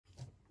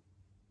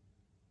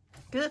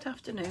Good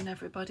afternoon,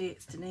 everybody.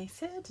 It's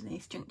Denise here,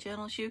 Denise Junk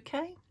Journals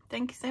UK.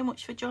 Thank you so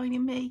much for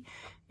joining me.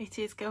 It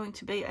is going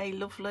to be a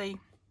lovely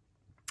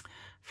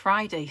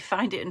Friday.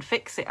 Find it and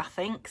fix it, I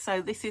think.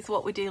 So this is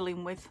what we're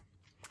dealing with.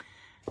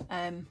 Oh,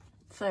 I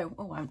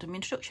haven't done my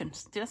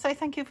introductions. Did I say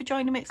thank you for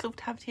joining me? It's lovely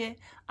to have you here.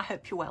 I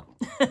hope you're well.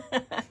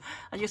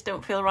 I just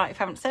don't feel right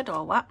if I haven't said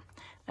all that.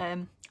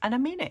 And I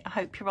mean it. I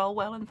hope you're all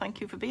well and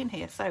thank you for being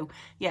here. So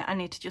yeah, I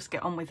need to just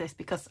get on with this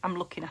because I'm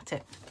looking at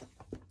it.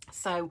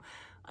 So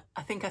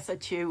I think I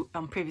said to you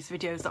on previous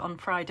videos that on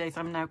Fridays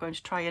I'm now going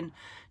to try and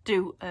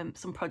do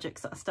some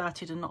projects that I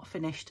started and not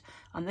finished.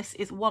 And this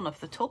is one of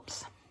the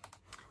tubs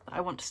that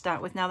I want to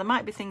start with. Now there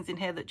might be things in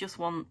here that just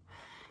want,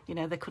 you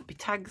know, there could be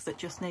tags that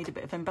just need a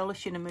bit of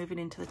embellishing and moving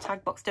into the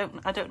tag box.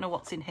 I don't know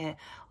what's in here.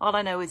 All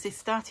I know is this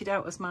started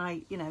out as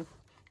my, you know,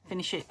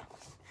 finish it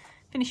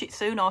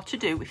soon, or to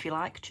do, if you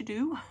like, to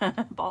do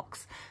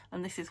box,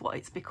 and this is what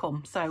it's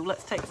become. So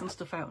let's take some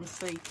stuff out and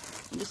see.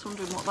 I'm just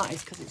wondering what that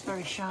is because it's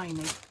very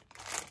shiny.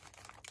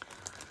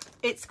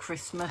 It's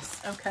Christmas.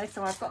 Okay,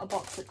 so I've got a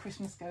box that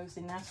Christmas goes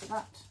in now,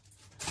 so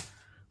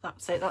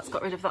that's it. That's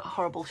got rid of that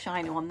horrible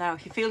shiny one. Now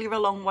if you feel you're a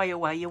long way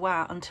away, you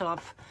are, until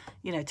I've,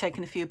 you know,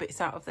 taken a few bits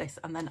out of this,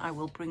 and then I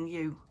will bring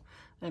you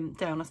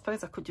down. I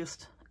suppose I could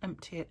just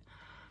empty it.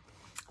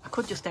 I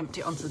could just empty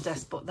it onto the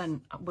desk, but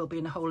then we'll be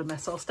in a holy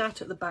mess. So I'll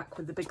start at the back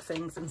with the big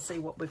things and see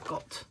what we've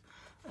got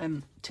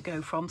to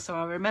go from. So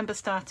I remember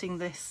starting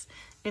this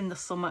in the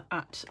summer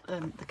at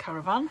the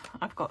Caravan.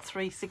 I've got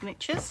 3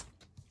 signatures.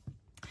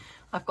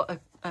 I've got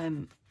a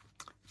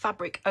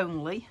fabric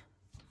only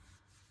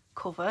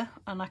cover,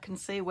 and I can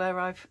see where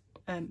I've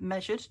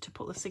measured to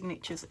put the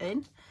signatures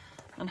in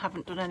and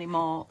haven't done any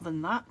more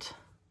than that.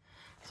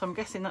 So I'm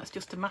guessing that's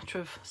just a matter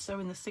of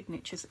sewing the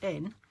signatures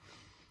in.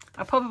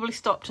 I probably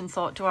stopped and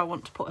thought, do I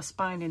want to put a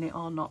spine in it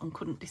or not, and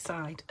couldn't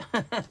decide.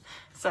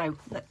 So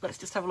let's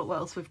just have a look what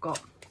else we've got.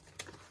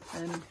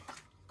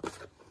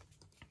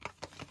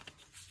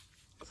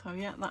 So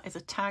yeah, that is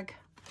a tag.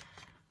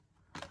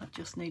 That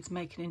just needs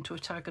making into a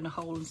tag and a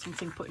hole and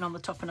something putting on the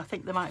top, and I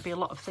think there might be a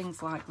lot of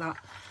things like that.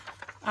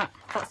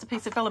 That's a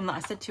piece of vellum that I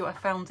said to you I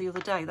found the other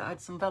day that I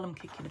had some vellum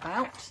kicking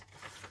about,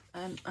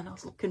 and I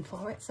was looking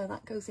for it, so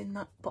that goes in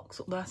that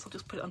box up there, so I'll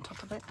just put it on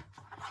top of it.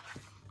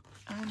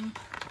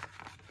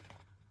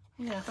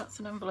 Yeah, that's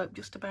an envelope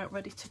just about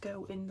ready to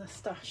go in the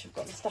stash. I've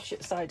got the stash at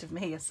the side of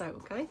me here, so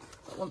okay,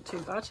 that wasn't too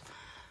bad.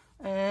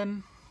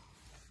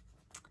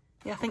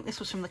 Yeah, I think this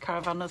was from the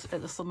Caravan at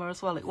the summer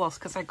as well. It was,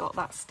 because I got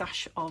that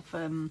stash of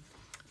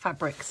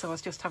fabric, so I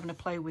was just having a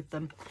play with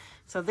them.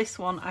 So this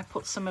one, I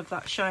put some of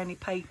that shiny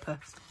paper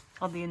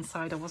on the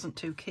inside. I wasn't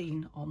too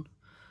keen on.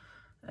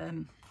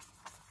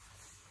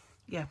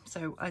 Yeah,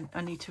 so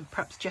I need to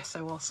perhaps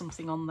gesso or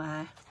something on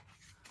there.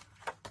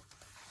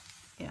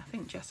 Yeah, I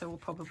think gesso will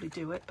probably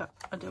do it, but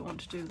I don't want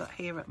to do that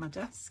here at my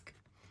desk.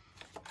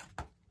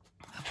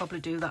 I'll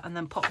probably do that and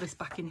then pop this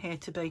back in here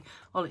to be,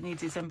 all it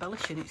needs is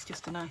embellishing. It's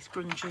just a nice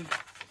grungy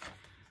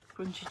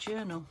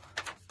journal.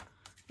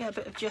 Yeah, a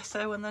bit of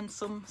gesso and then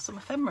some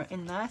ephemera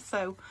in there.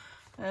 So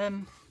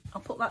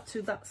I'll put that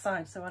to that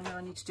side, so I know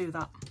I need to do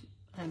that.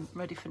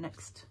 Ready for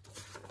next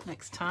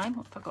time.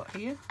 What have I got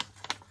here?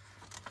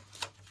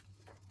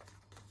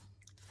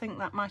 I think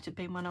that might have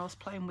been when I was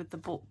playing with the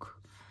book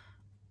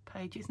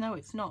pages. No,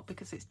 it's not,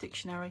 because it's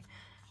dictionary.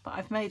 But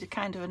I've made a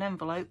kind of an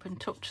envelope and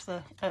tucked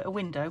the a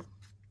window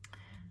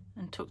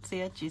and tucked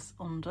the edges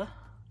under.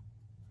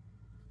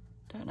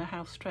 Don't know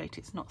how straight.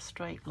 It's not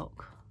straight,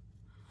 look.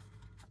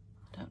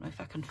 I don't know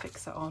if I can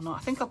fix that or not. I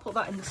think I'll put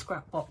that in the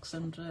scrap box,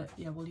 and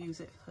yeah, we'll use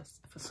it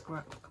for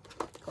scrap.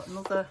 Got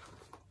another.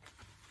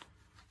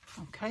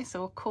 Okay,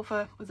 so a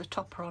cover with a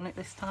topper on it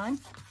this time.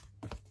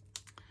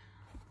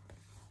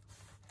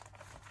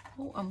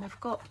 Oh, and we've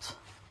got,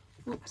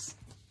 whoops.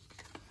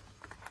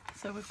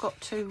 So we've got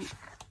 2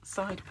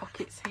 side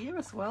pockets here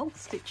as well,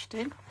 stitched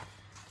in.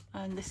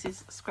 And this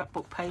is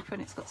scrapbook paper,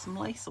 and it's got some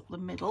lace up the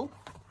middle.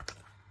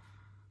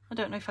 I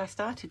don't know if I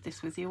started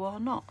this with you or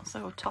not.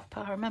 So a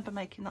topper, I remember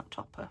making that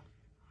topper.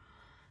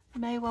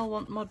 You may well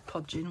want Mod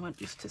Podging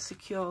just to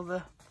secure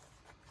the,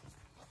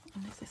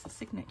 and is this a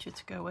signature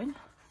to go in?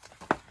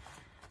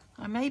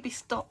 I maybe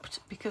stopped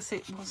because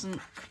it wasn't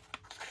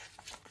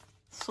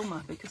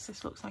summer, because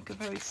this looks like a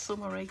very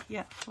summery,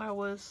 yeah,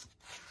 flowers,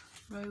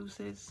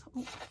 roses.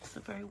 Oh, it's a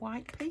very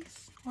white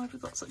piece. Why have we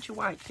got such a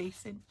white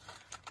piece in?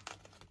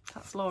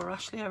 That's Laura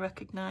Ashley, I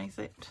recognise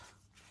it.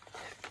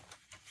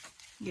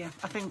 Yeah,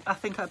 I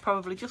think I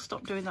probably just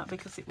stopped doing that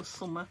because it was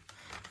summer,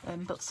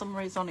 but summer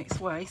is on its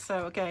way.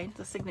 So again,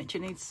 the signature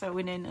needs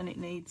sewing in and it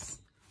needs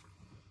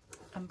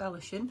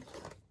embellishing.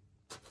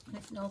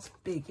 Anything else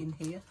big in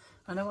here?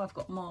 I know I've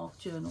got more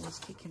journals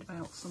kicking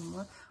about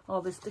somewhere.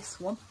 Oh, there's this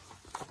one.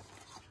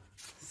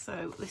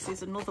 So this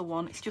is another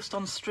one. It's just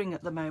on string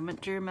at the moment.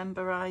 Do you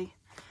remember I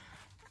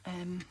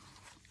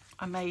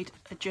made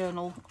a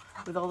journal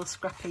with all the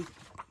scrappy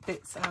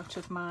bits out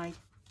of my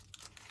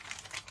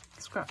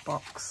scrap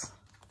box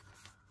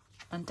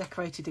and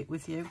decorated it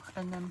with you,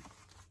 and then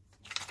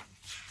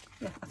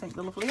yeah, I think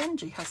the lovely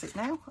Angie has it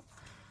now,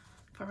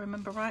 if I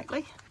remember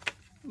rightly.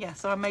 yeah,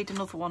 so I made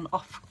another one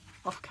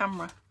off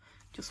camera,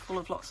 just full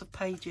of lots of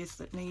pages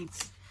that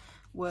needs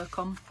work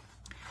on.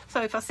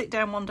 So if I sit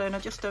down one day and I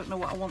just don't know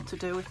what I want to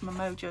do, if my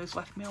mojo's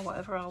left me or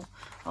whatever,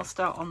 I'll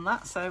start on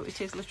that. So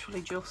it is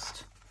literally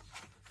just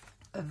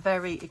a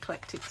very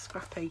eclectic,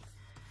 scrappy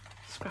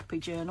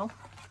journal.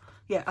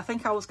 Yeah, I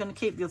think I was going to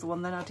keep the other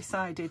one, then I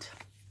decided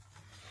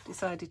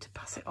to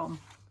pass it on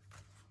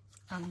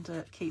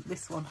and keep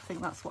this one. I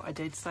think that's what I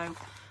did. So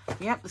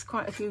yeah, there's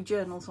quite a few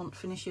journals on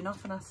finishing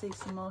off, and I see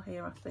some more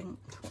here, I think.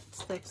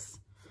 What's this?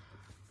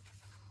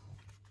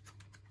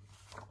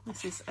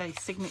 This is a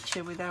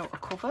signature without a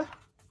cover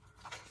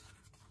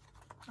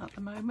at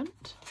the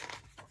moment.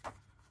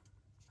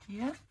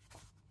 Yeah.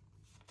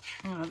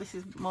 Oh, this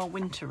is more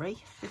wintry.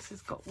 This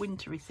has got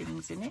wintry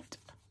things in it.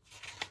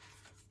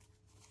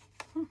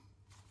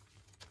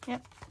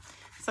 Yep.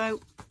 So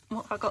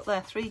what have I got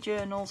there? 3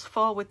 journals,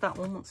 4 with that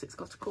one once it's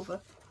got a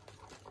cover.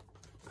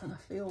 And I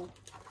feel,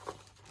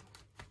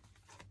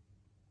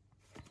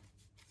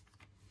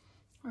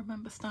 I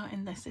remember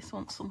starting this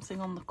wants something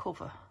on the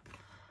cover.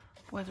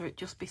 Whether it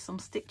just be some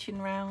stitching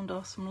round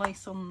or some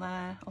lace on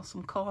there or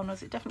some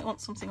corners. It definitely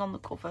wants something on the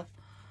cover.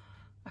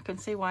 I can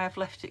see why I've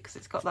left it, because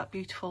it's got that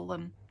beautiful,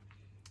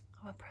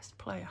 oh, I pressed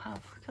play, I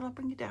have. Can I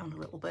bring it down a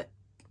little bit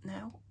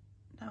now?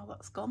 Now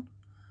that's gone.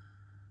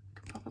 I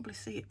can probably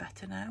see it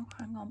better now.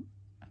 Hang on.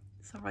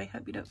 Sorry,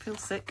 hope you don't feel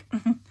sick.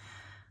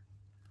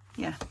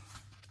 Yeah,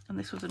 and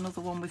this was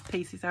another one with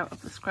pieces out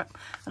of the scrap.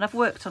 And I've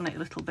worked on it a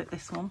little bit,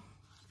 this one.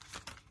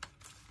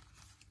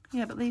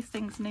 Yeah, but these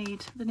things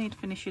need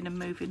finishing and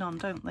moving on,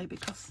 don't they?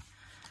 Because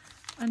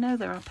I know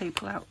there are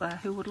people out there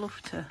who would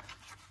love to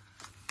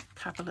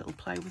have a little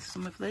play with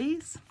some of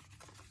these.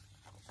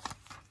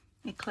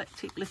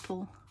 Eclectic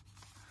little...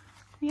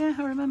 Yeah,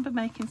 I remember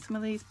making some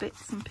of these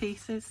bits and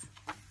pieces.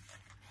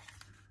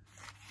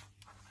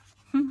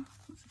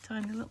 It's a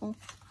tiny little...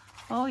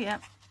 Oh, yeah.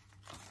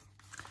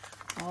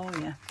 Oh,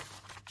 yeah.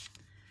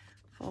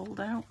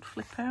 Fold out,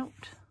 flip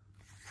out.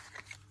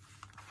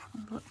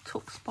 A little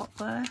tuck spot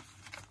there.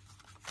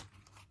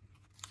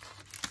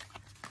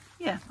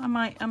 Yeah, I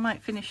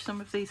might finish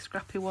some of these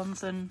scrappy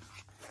ones and,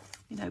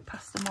 you know,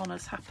 pass them on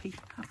as happy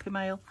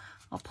mail.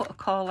 I'll put a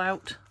call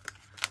out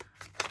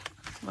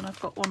when I've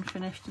got one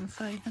finished and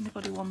say,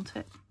 anybody want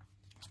it?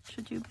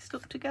 Should you be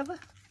stuck together?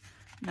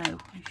 No,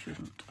 you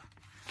shouldn't.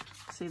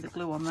 See the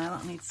glue on there,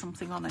 that needs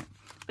something on it.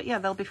 But yeah,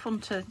 they'll be fun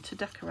to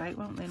decorate,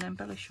 won't they, and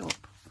embellish up.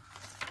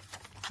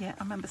 Yeah,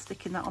 I remember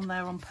sticking that on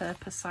there on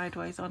purpose,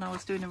 sideways on. I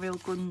was doing a real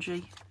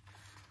grungy,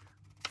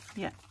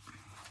 yeah.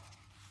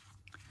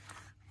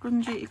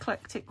 Grungy,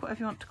 eclectic, whatever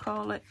you want to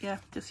call it. Yeah,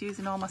 just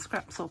using all my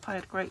scraps up. I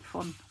had great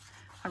fun.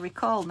 I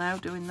recall now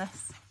doing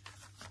this.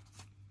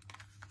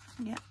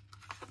 Yeah,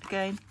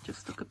 again, just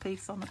stuck a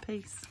piece on a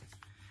piece.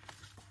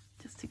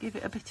 Just to give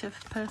it a bit of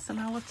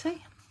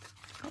personality.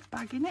 It's got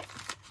bag in it.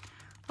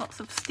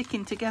 Lots of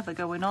sticking together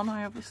going on.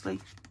 I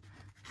obviously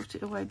put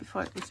it away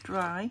before it was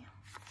dry.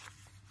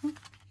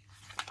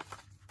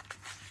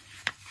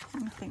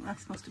 I think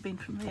this must have been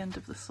from the end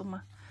of the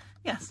summer.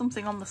 Yeah,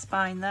 something on the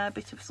spine there, a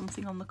bit of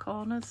something on the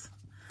corners.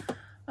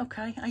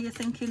 Okay, are you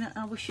thinking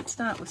I wish you'd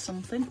start with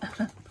something?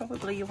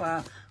 Probably you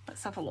are.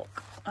 Let's have a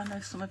look. I know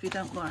some of you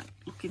don't like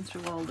looking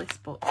through all this,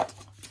 but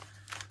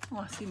oh,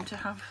 I seem to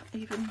have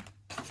even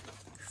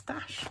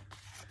stash.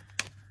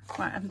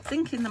 Right, I'm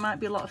thinking there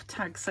might be a lot of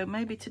tags, so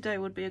maybe today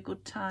would be a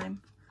good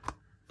time.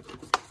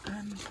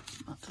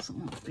 That doesn't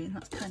want to be in,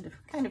 that's kind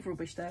of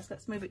rubbish there, so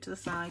let's move it to the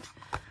side.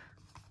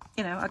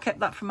 You know, I kept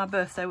that from my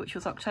birthday, which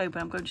was October.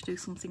 I'm going to do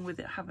something with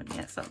it. I haven't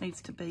yet, so that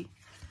needs to be. You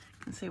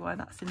can see why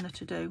that's in the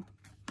to-do.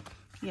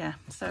 Yeah,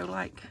 so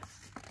like,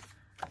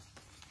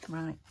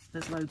 right,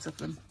 there's loads of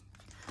them.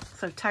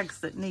 So tags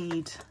that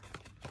need,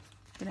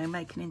 you know,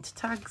 making into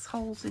tags,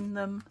 holes in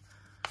them,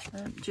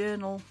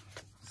 journal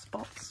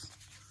spots,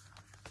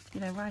 you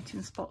know,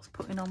 writing spots,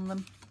 putting on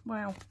them.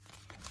 Wow.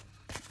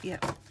 Yeah,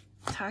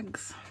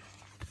 tags.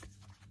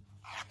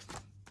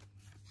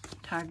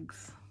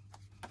 Tags.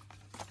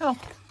 Oh,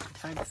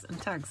 tags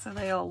and tags, so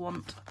they all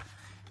want...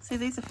 See,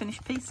 these are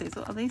finished pieces.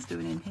 What are these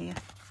doing in here?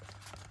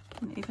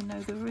 Didn't even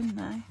know they were in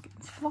there.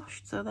 Getting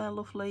squashed, so they're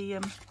lovely.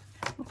 I'll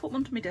put them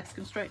onto my desk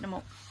and straighten them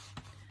up.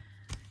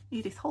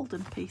 Edith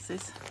Holden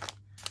pieces.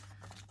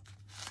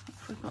 What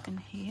have we got in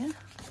here?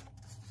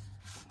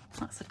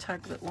 That's a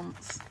tag that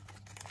wants...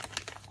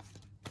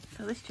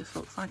 So this just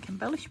looks like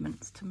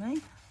embellishments to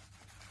me.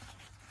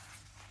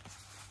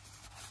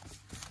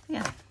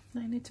 Yeah,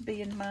 they need to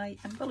be in my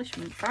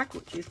embellishment bag,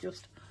 which is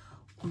just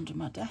under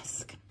my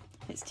desk.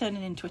 It's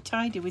turning into a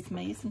tidy with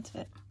me, isn't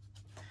it?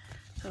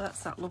 So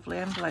that's that lovely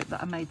envelope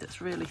that I made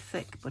that's really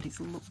thick, but it's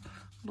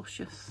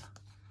luscious.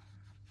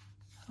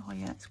 Oh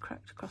yeah, it's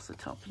cracked across the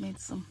top. It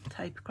needs some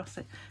tape across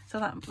it. So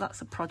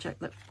that's a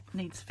project that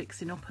needs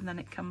fixing up, and then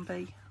it can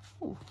be...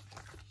 Oh,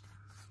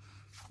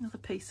 another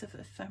piece of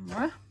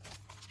ephemera.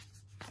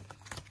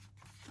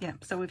 Yeah,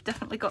 so we've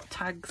definitely got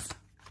tags.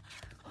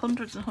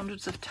 Hundreds and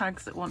hundreds of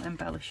tags that want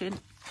embellishing.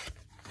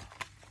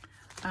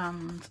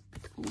 And...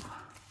 Ooh,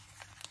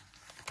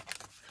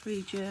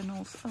 3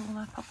 journals. Oh,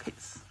 their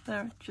pockets,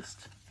 they're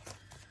just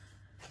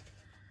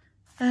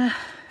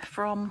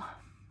from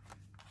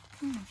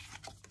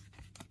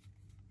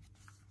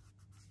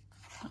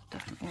I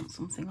definitely want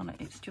something on it.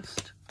 It's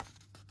just,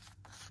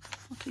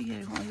 what are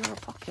you? Oh, you're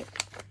a pocket.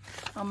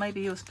 Or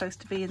maybe you were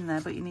supposed to be in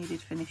there but you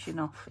needed finishing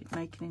off, it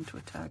making into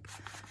a tag.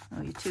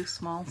 Oh, you're too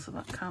small, so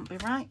that can't be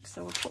right,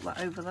 so we'll put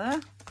that over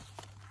there.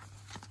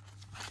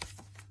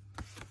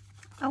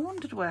 I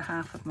wondered where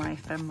half of my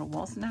ephemera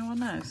was, now I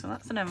know. So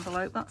that's an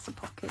envelope, that's a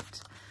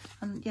pocket.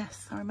 And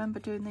yes, I remember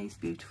doing these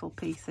beautiful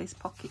pieces,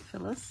 pocket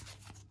fillers.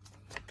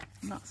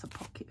 And that's a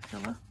pocket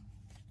filler.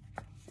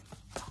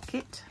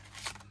 Pocket.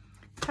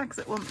 Tags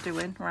that want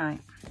doing, right.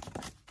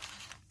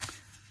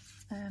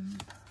 I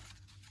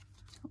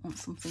want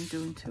something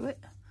doing to it.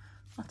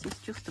 That is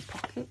just a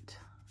pocket.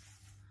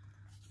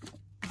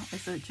 That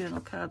is a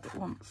journal card that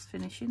wants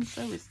finishing.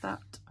 So is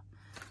that.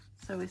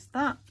 So is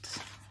that.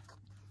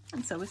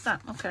 And so is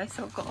that. Okay,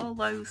 so I've got all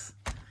those.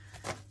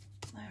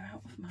 They're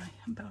out of my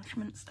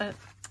embellishments.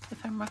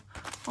 Ephemera.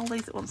 All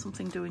these that want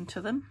something doing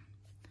to them.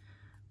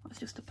 That's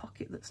just a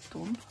pocket that's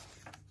done.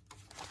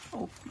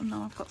 Oh, and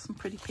now I've got some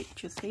pretty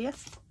pictures here.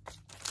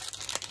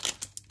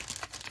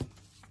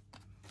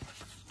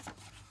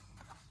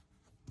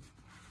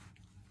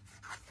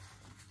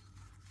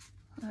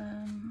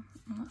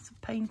 That's a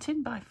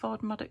painting by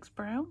Ford Madox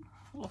Brown,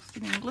 Lost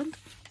in England.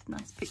 It's a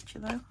nice picture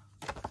though.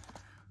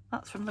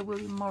 That's from the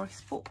William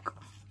Morris book.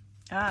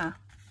 Ah,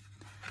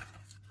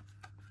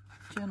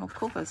 journal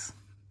covers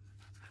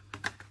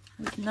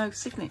with no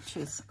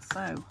signatures.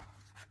 So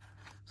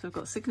we've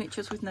got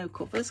signatures with no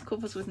covers,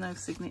 covers with no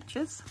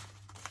signatures.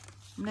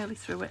 I'm nearly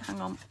through it,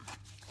 hang on.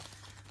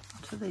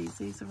 What are these?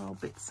 These are all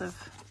bits of,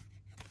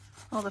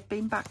 oh, they've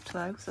been backed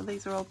though, so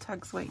these are all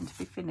tags waiting to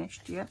be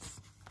finished. Yes.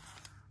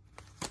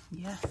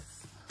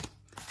 Yes.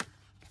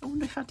 I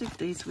wonder if I did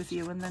these with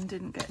you and then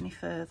didn't get any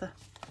further.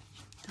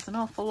 There's an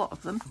awful lot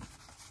of them.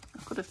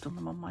 I could have done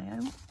them on my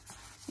own.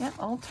 Yep,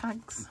 all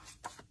tags.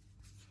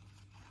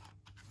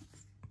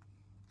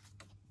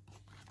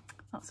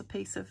 That's a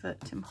piece of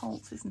Tim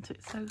Holtz, isn't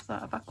it? So is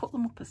that. Have I cut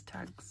them up as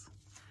tags?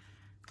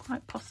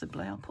 Quite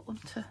possibly. I'll put them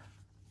to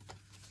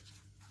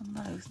on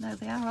those. No,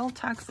 they are all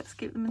tags. Let's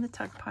keep them in the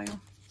tag pile.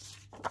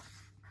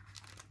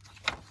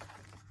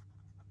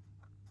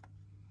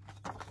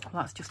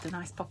 Well, that's just a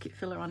nice pocket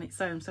filler on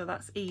its own. So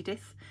that's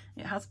Edith.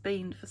 It has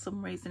been, for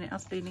some reason, it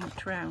has been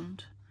inked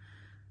round.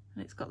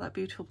 And it's got that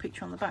beautiful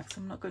picture on the back, so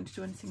I'm not going to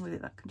do anything with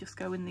it. That can just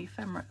go in the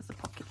ephemera as a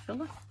pocket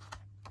filler.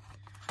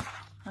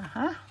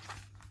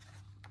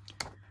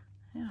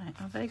 Right,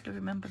 I vaguely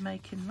remember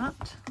making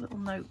that little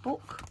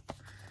notebook.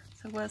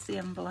 So where's the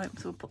envelope?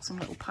 So we'll put some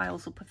little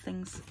piles up of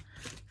things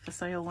for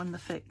sale when they're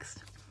fixed.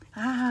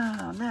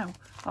 Ah, no.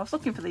 I was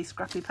looking for these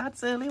scrappy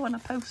pads earlier when I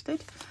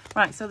posted.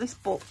 Right, so this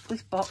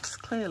box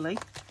clearly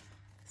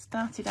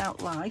started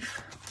out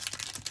life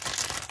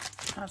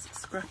as a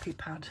scrappy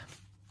pad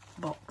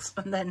box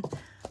and then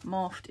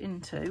morphed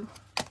into,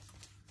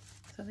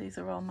 so these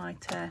are all my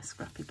tear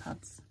scrappy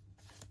pads.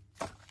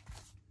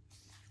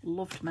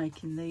 Loved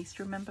making these.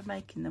 Do you remember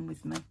making them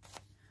with me?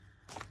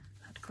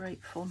 Had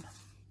great fun.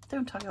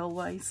 Don't I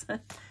always?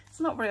 It's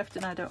not very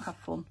often I don't have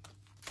fun.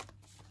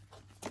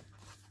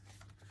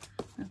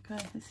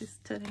 Okay, this is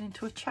turning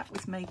into a chat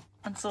with me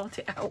and sort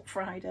it out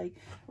Friday.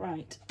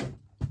 Right,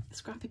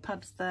 scrappy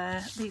pads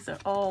there. These are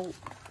all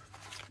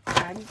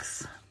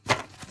tags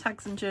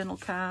and journal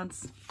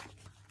cards.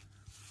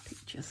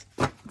 Pictures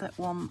that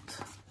want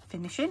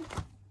finishing.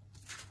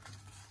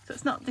 So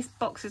it's not, this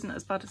box isn't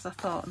as bad as I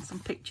thought, and some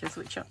pictures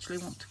which actually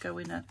want to go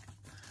in a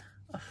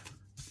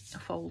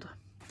folder.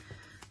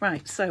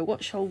 Right, so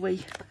what shall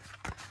we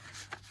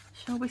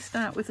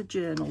start with a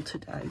journal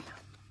today?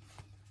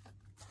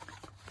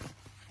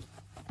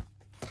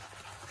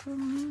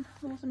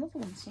 There was another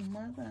one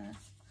somewhere there.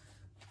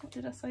 What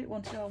did I say it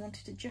wanted? Oh, I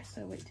wanted to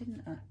gesso it,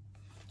 didn't I?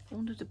 I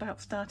wondered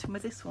about starting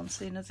with this one,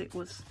 seeing as it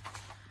was,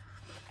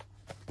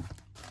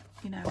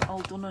 you know,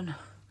 all done and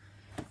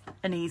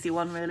an easy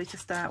one really to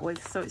start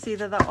with. So it's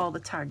either that or the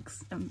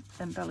tags, and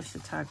embellish the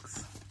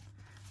tags.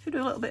 Should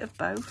do a little bit of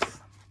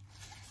both.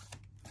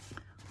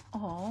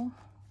 Or,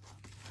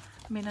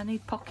 I mean, I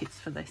need pockets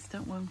for this,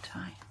 won't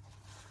I?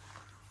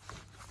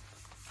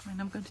 I mean,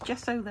 I'm going to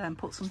gesso there and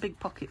put some big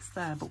pockets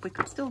there, but we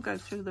could still go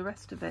through the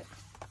rest of it.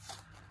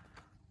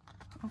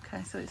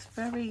 Okay, so it's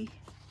very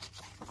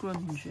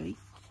grungy.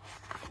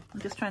 I'm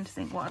just trying to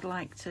think what I'd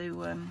like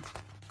to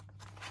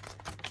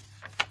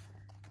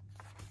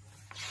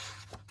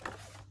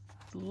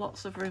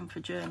lots of room for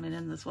journaling,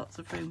 and there's lots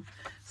of room.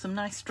 Some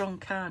nice strong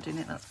card in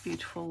it. That's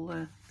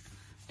beautiful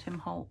Tim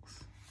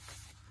Holtz.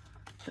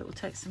 That will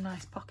take some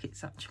nice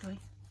pockets actually.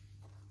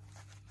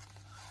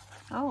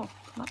 Oh,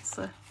 that's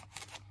that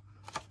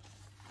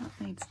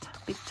needs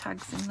big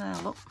tags in there.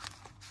 Look,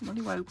 will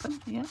you open?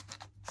 Yeah.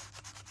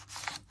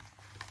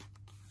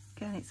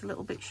 Again, it's a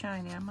little bit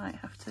shiny. I might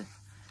have to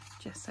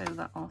gesso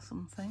that or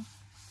something.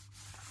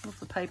 Love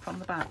the paper on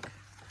the back.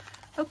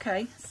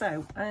 Okay,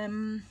 so I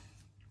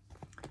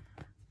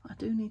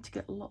do need to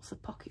get lots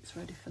of pockets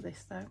ready for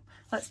this though.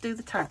 Let's do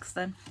the tags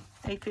then.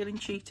 Are you feeling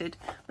cheated?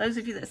 Those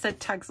of you that said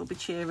tags will be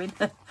cheering.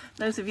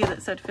 Those of you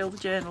that said fill the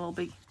journal will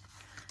be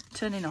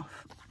turning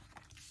off.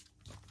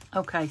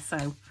 Okay,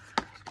 so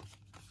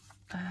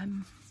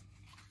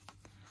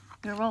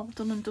you're all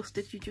done and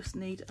dusted. You just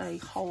need a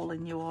hole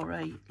in your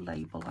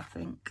label, I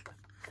think.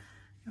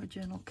 Your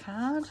journal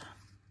card.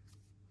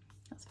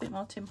 That's a bit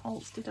more Tim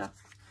Holtz, did I?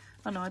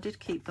 Oh no, I did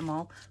keep them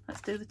all.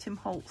 Let's do the Tim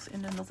Holtz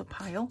in another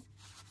pile.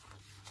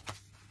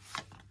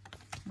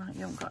 Right,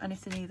 you haven't got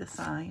anything either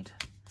side.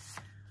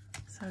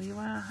 So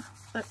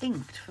they're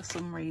inked for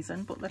some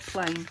reason, but they're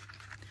plain.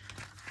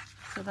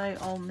 So they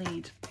all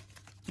need,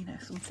 you know,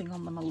 something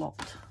on them a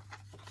lot.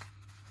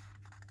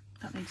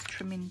 That needs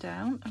trimming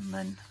down and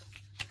then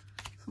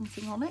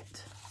something on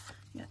it.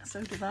 Yeah,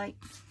 so do they.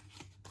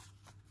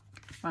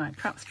 Right,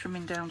 perhaps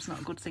trimming down's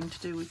not a good thing to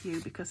do with you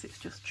because it's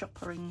just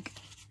choppering.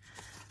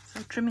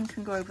 So trimming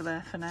can go over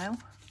there for now.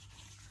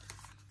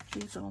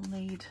 These all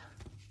need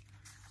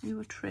you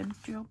a trim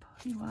job.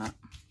 You are.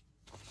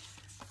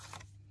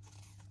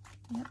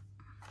 Yep,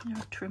 you're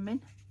a trimming.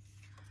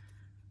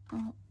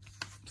 Well,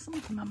 some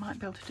of them I might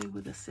be able to do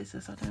with the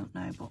scissors, I don't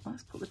know, but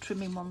let's put the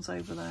trimming ones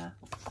over there.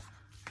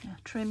 Yeah,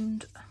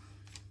 trimmed.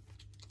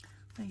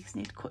 These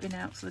need cutting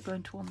out, so they're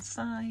going to one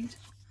side.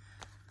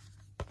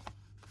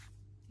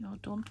 You're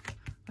done.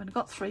 I've only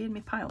got 3 in my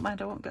pile.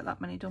 Mind, I won't get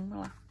that many done,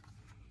 will I?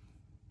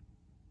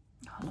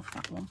 I love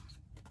that one.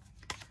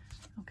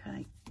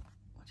 Okay,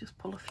 I'll just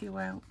pull a few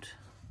out.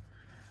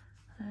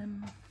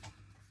 Do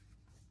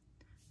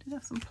they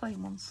have some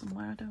plain ones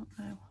somewhere? I don't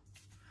know.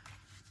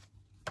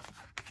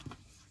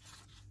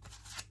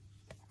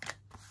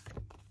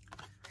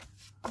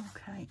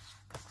 Okay.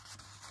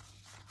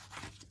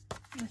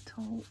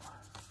 Little.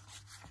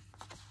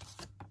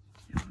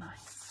 Oh,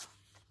 nice.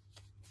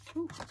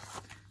 Ooh,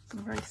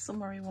 some very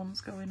summery ones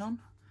going on.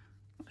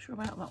 Not sure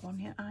about that one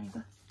yet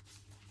either.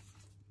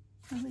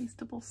 Are these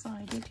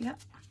double-sided? Yep.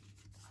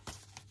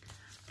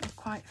 They're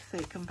quite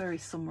thick and very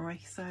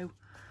summery, so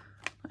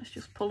let's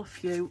just pull a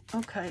few.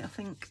 Okay, I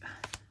think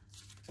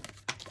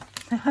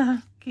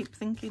keep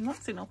thinking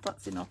that's enough,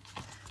 that's enough.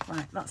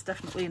 Right, that's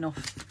definitely enough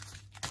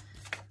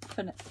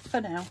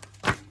for now.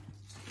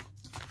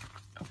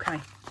 Okay,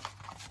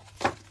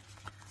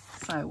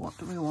 so what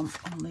do we want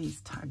on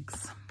these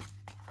tags?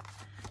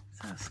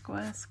 So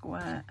square,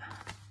 square.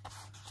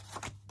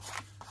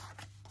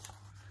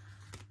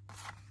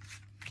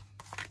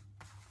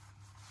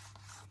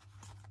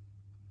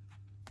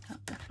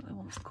 That definitely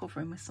wants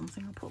covering with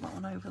something. I'll put that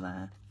one over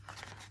there.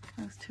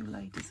 Those 2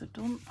 ladies are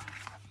done.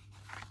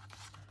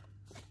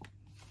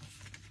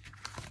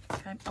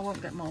 Okay, I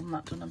won't get more than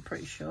that done, I'm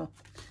pretty sure.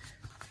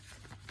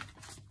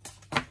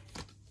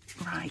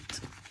 Right,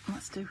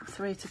 let's do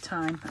 3 at a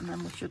time and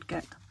then we should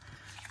get,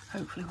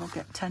 hopefully we'll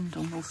get 10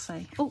 done, we'll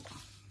see. Oh,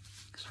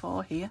 there's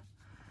 4 here.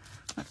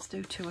 Let's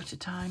do 2 at a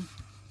time.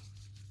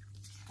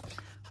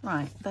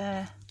 Right,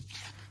 they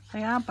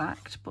are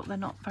backed, but they're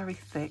not very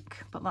thick,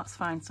 but that's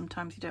fine.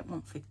 Sometimes you don't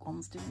want thick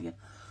ones, do you?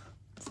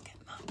 Let's get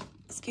my,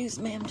 excuse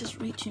me, I'm just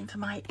reaching for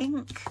my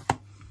ink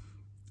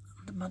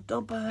and my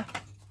dobber.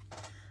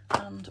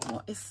 And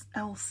what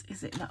else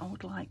is it that I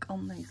would like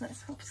on these?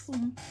 Let's have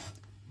some.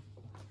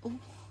 Oh,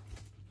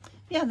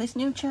 yeah, this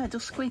new chair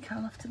does squeak.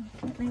 I'll have to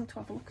get Neil to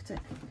have a look at it,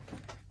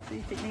 see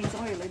if it needs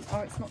oiling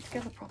or it's not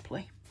together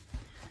properly.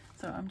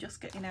 So I'm just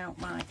getting out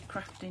my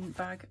crafting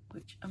bag,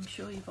 which I'm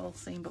sure you've all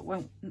seen, but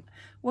won't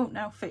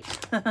now fit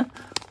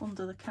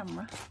under the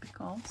camera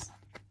because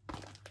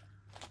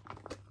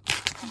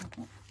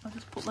I'll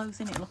just put those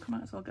in it. Look, I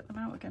might as well get them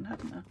out again,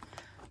 hadn't I?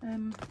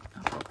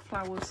 I've got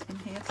flowers in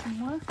here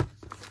somewhere.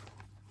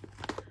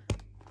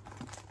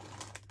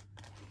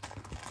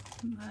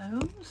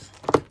 Those.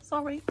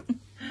 Sorry.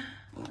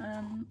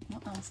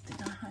 What else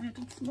did I had?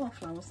 Some more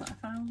flowers that I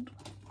found.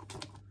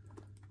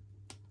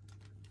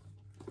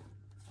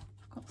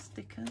 I've got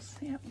stickers.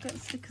 Yep, get the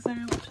stickers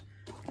out.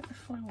 Get the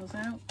flowers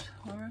out,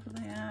 wherever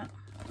they are.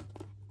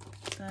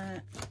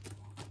 There.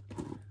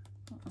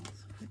 What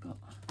else have we got?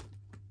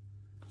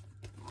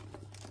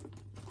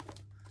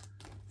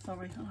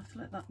 Sorry, I'll have to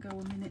let that go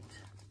a minute.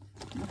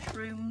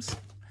 Mushrooms.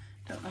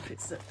 Don't know if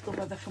it's the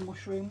weather for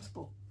mushrooms,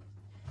 but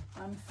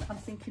I'm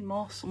thinking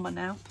more summer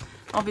now.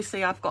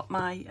 Obviously, I've got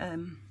my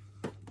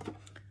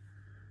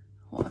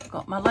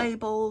my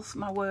labels,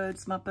 my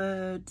words, my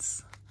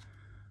birds,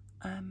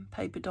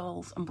 paper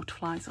dolls and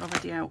butterflies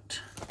already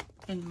out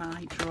in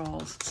my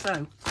drawers.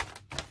 So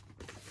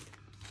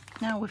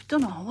now we've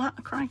done all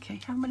that.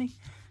 Crikey, how many?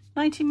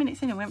 19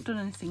 minutes in and we haven't done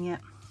anything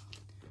yet.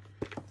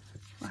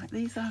 Right,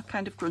 these are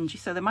kind of grungy,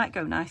 so they might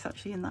go nice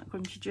actually in that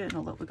grungy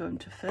journal that we're going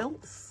to fill.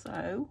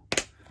 So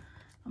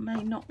I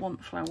may not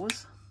want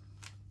flowers.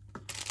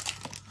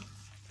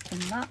 In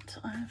that,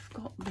 I've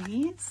got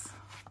these.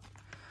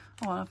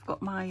 Oh, I've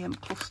got my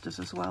clusters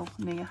as well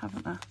near,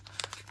 haven't I?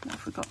 What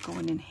have we got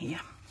going in here?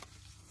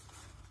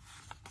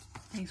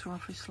 These are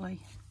obviously,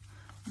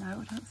 no,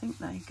 I don't think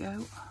they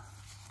go.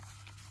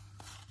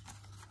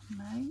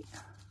 May.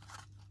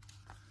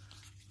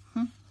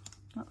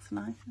 That's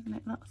nice, isn't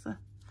it? That's a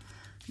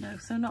No,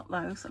 so not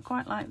those. I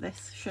quite like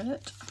this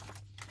shirt.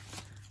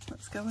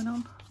 What's going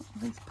on? Oh,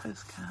 these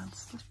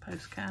postcards. These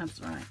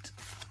postcards, right.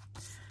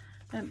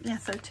 Yeah,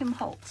 so Tim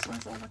Holtz.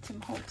 Where's all the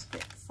Tim Holtz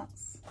bits?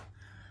 That's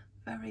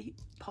very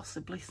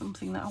possibly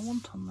something that I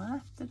want on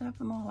there. Did I have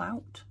them all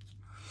out?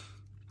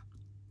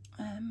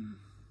 Let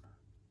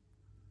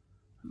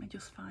me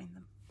just find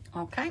them.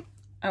 Okay,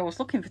 I was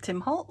looking for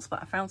Tim Holtz,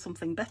 but I found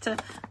something better.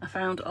 I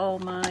found all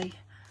my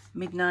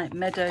Midnight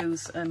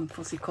Meadows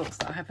fussy cuts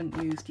that I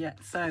haven't used yet.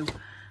 So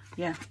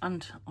yeah,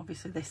 and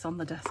obviously this on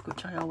the desk,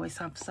 which I always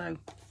have. So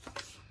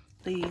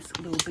these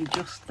will be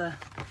just the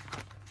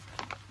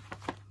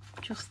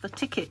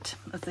ticket,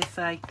 as they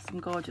say. Some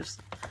gorgeous,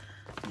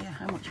 yeah,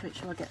 how much of it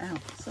shall I get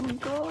out? Some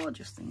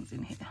gorgeous things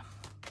in here.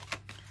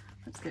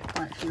 Let's get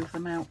quite a few of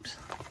them out,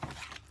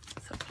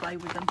 so play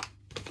with them.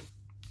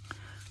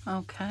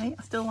 Okay,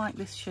 I still like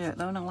this shirt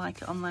though, and I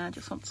like it on there. I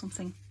just want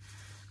something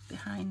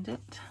behind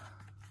it.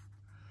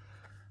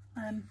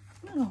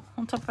 Oh,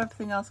 on top of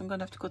everything else I'm going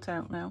to have to cut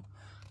out now,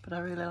 but I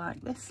really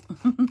like this.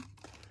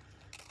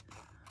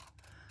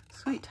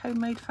 Sweet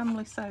homemade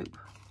family soap,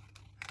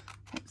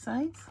 it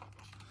says.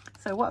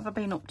 So what have I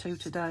been up to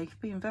today?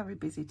 Been very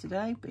busy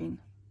today.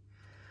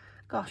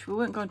 Gosh, we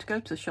weren't going to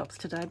go to the shops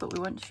today, but we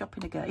went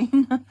shopping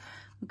again.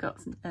 We got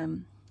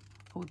some,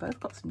 we both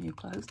got some new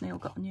clothes. Neil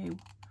got a new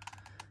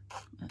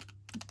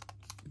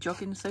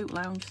jogging suit,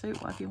 lounge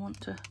suit, whatever you want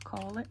to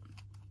call it.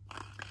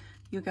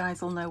 You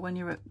guys will know when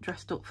you're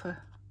dressed up for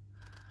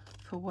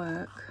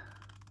work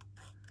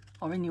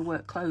or in your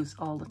work clothes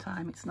all the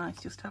time. It's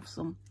nice just to have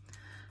some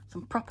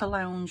proper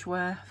lounge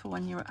wear for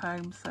when you're at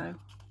home. So,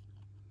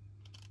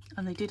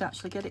 and they did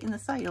actually get it in the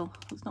sale.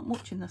 There's not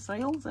much in the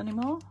sales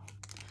anymore,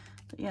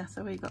 but yeah,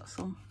 so we got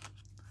some,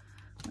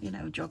 you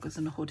know, joggers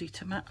and a hoodie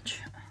to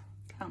match.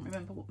 Can't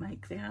remember what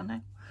make they are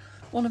now.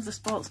 One of the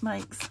sports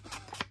makes.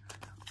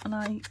 And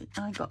I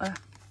got a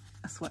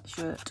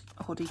sweatshirt,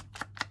 a hoodie,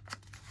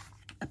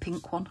 a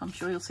pink one. I'm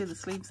sure you'll see the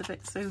sleeves of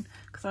it soon,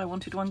 because I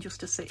wanted one just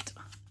to sit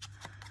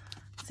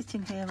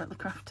in here at the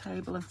craft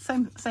table, and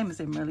same as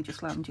him, really,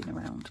 just lounging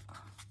around.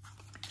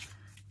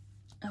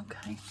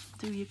 Okay,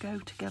 do you go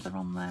together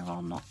on there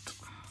or not?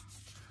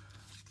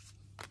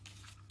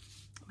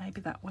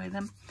 Maybe that way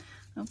then.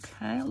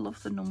 Okay, I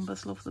love the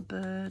numbers, love the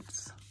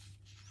birds.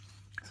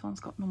 This one's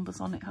got numbers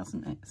on it,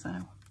 hasn't it? So,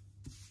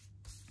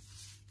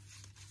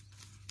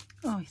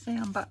 oh, you see,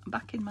 I'm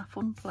back in my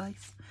fun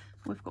place.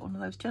 We've got one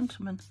of those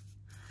gentlemen,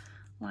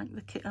 like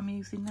the kit I'm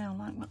using now,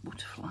 like that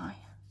butterfly.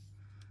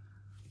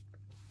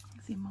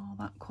 Is he more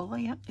that colour?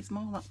 Yeah, he's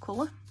more that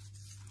colour.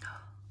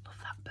 Oh, love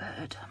that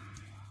bird.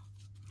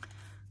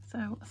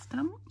 So, a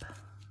stamp.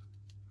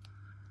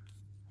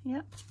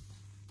 Yep.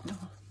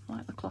 Oh,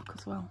 like the clock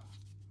as well.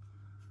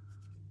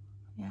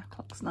 Yeah,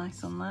 clock's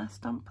nice on there.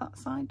 Stamp that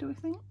side, do we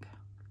think?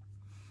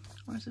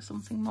 Or is there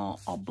something more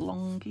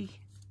oblongy?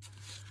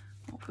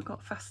 What have we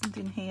got fastened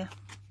in here?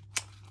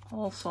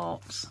 All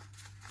sorts.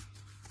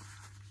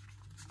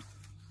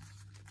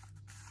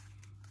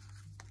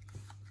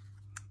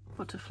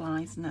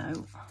 Butterflies,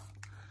 no.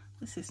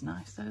 This is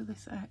nice though,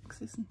 this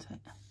X, isn't it?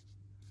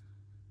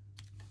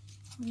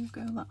 You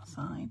go that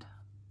side.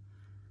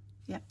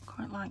 Yep,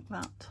 quite like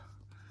that.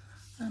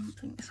 I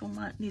think this one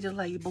might need a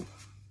label.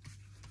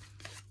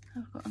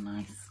 I've got a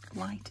nice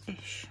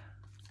light-ish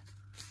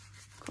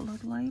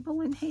coloured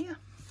label in here.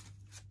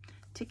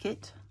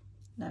 Ticket,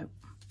 no.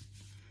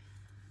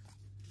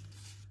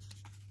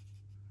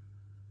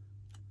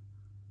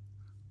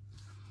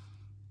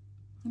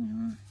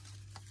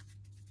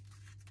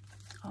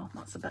 Oh,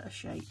 that's a better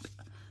shape.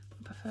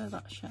 I prefer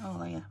that shape.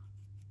 Oh, yeah.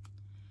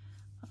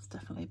 That's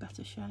definitely a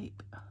better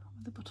shape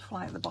with the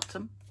butterfly at the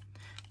bottom.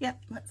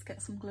 Yep, let's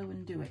get some glue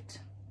and do it.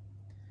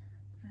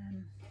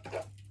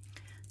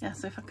 Yeah,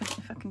 so if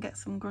I can get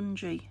some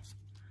grungy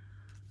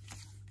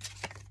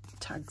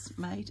tags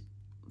made,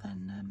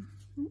 then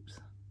oops.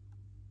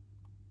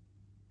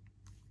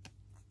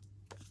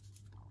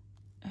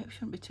 It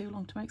shouldn't be too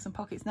long to make some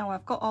pockets. Now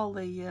I've got all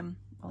the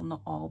well,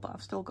 not all, but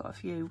I've still got a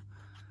few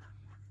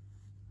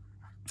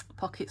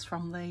pockets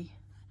from the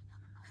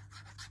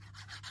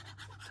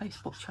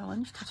Facebook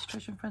challenge, Teddy's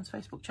Treasure and Friends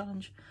Facebook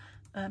challenge.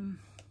 You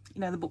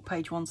know, the book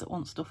page ones that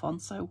want stuff on,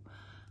 so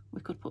we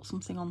could put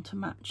something on to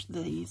match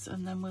these,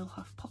 and then we'll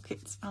have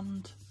pockets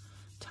and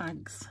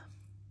tags.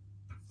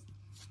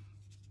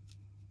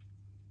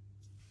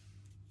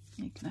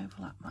 You can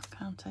overlap that,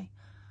 can't he?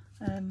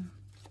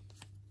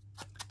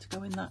 To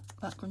go in that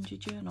grungy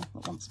journal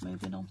that wants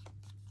moving on.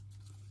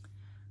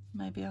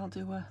 Maybe I'll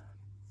do a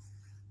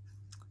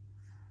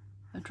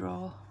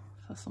drawer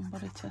for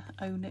somebody to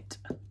own it,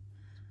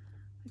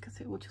 because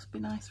it would just be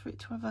nice for it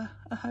to have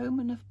a home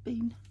and have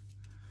been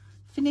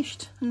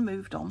finished and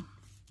moved on.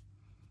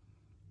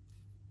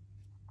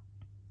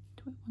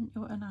 Do we want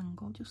you at an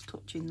angle? Just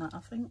touching that, I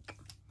think.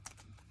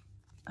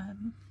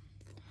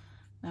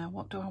 Now,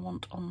 what do I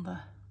want on the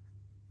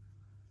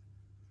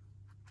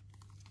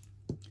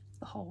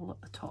hole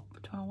at the top?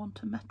 Do I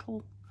want a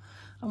metal?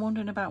 I'm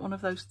wondering about one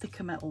of those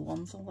thicker metal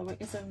ones, although it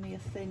is only a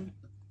thin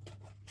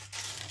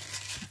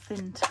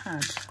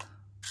tag.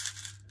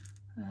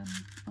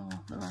 Oh,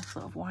 they're all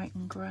sort of white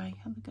and grey.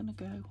 How are they going to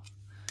go? I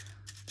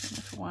don't know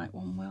if a white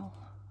one will.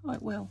 Oh,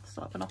 it will.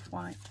 Sort of an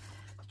off-white.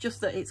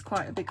 Just that it's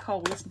quite a big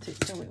hole, isn't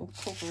it? So it will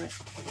cover it.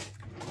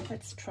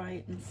 Let's try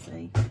it and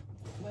see.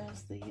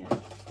 Where's the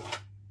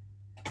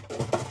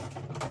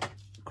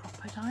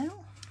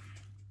crocodile?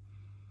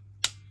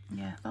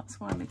 Yeah, that's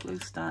why my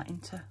glue's starting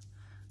to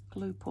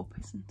gloop up,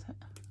 isn't it?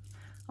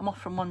 I'm off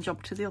from one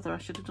job to the other. I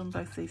should have done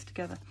both these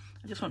together.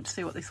 I just want to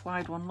see what this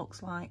wide one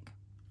looks like.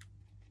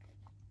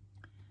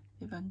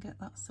 If I can get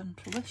that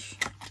central-ish.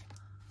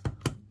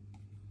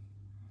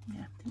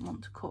 Yeah, didn't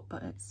want to cut,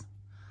 but it's,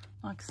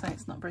 like I say,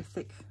 it's not very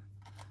thick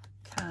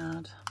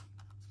card.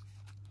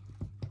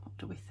 What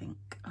do we think?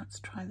 Let's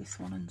try this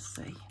one and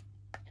see.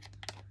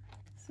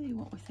 See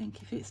what we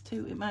think. If it's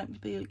too, it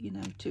might be, you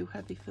know, too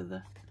heavy for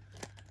the...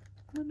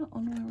 I'm not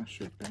on where I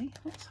should be.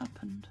 What's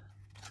happened?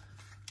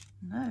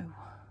 No.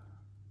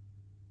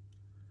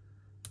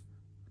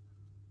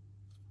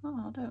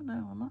 Oh, I don't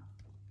know, am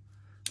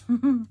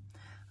I?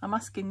 I'm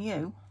asking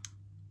you.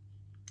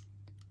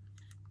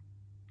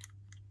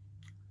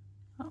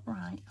 That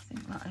right? I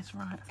think that is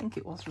right. I think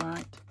it was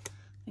right.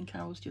 I think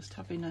I was just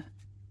having a...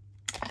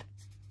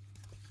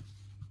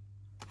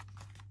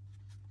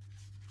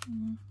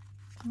 I'm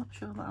not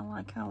sure that I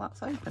like how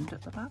that's opened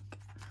at the back.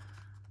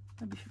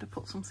 Maybe should have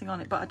put something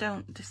on it, but I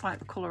don't dislike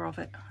the colour of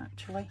it,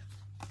 actually.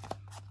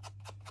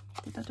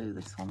 Did I do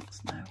this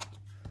once? No.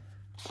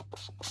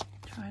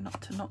 Try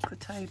not to knock the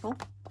table.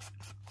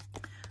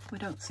 We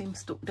don't seem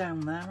stuck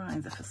down there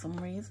either for some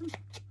reason.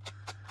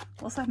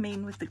 What's I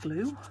mean with the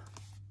glue?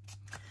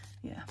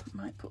 Yeah,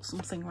 might put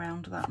something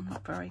round that. I'm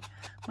not very...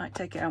 Might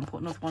take it out and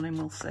put another one in,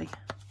 we'll see.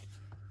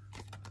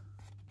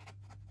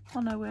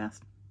 Oh no, oh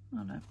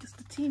no, just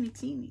a teeny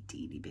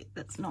bit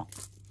that's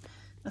not.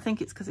 I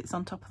think it's because it's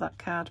on top of that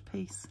card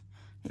piece.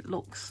 It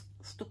looks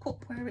stuck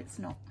up where it's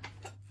not.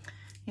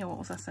 Yeah, what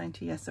was I saying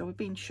to you? Yeah, so we've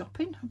been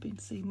shopping. I've been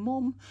seeing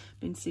Mum,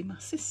 been seeing my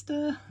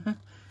sister.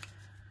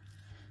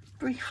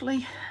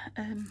 Briefly.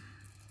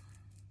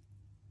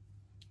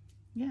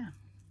 Yeah.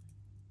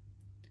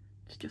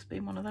 It's just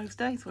been one of those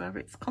days where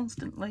it's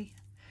constantly...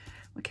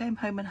 We came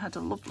home and had a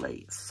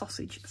lovely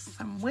sausage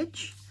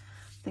sandwich,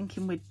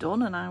 thinking we'd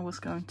done, and I was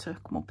going to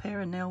come up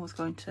here and Neil was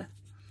going to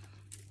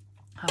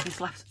have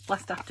his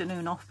last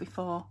afternoon off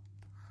before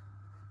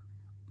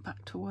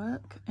back to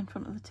work in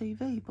front of the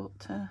TV.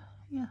 But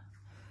yeah,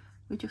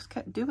 we just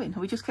kept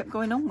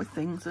going on with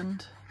things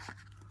and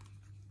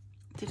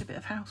did a bit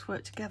of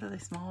housework together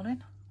this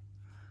morning.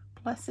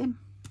 Bless him,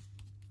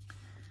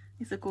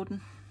 he's a good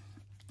one.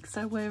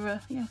 So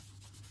we're yeah.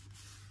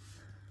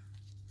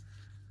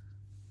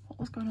 What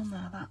was going on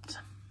there? That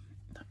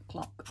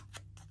clock.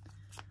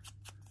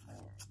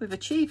 We've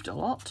achieved a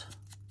lot,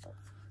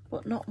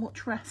 but not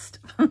much rest,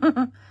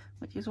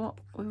 which is what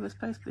we were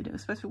supposed to be doing. We're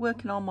supposed to be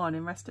working all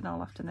morning, resting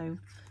all afternoon.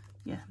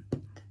 Yeah,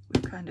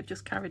 we've kind of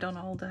just carried on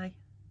all day.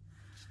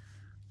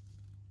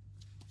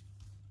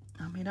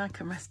 I mean, I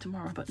can rest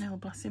tomorrow, but Neil,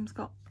 bless him's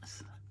got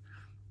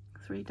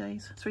 3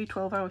 days, 3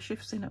 12-hour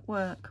shifts in at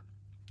work.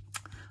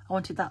 I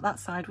wanted that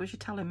side, was you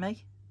telling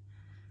me?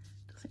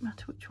 Does it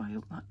matter which way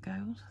up that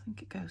goes? I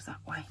think it goes that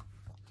way.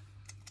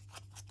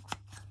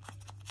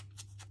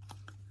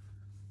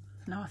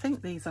 Now, I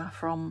think these are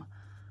from...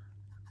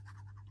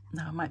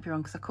 No, I might be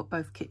wrong because I cut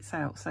both kits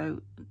out.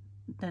 So,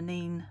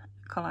 Nanine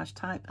Collage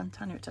Type and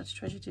Tanya at Tatty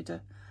Treasure did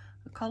a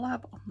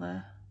collab on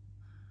the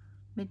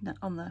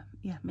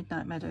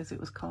Midnight Meadows, it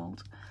was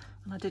called.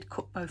 And I did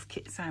cut both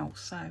kits out,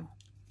 so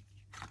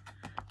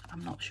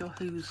I'm not sure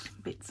whose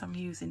bits I'm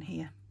using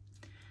here.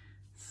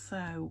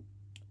 So,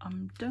 I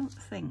don't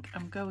think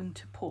I'm going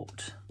to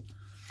put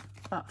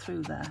that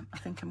through there. I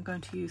think I'm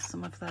going to use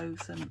some of those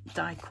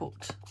die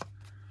cut.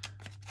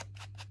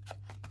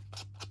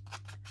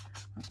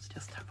 Let's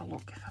just have a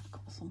look if I've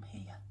got some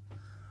here.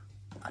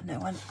 I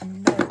know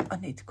I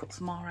need to cut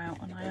some more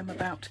out, and I am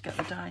about to get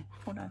the die.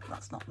 Oh no,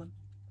 that's not them.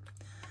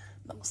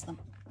 That's them.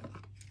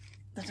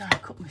 The die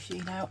cut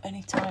machine out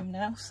any time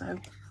now, so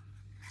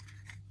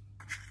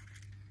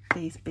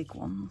these big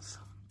ones.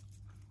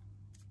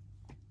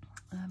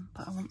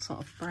 But I want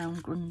sort of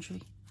brown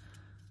grungy,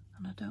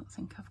 and I don't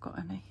think I've got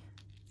any.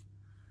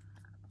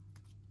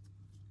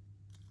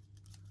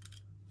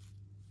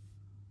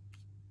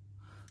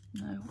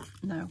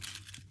 No.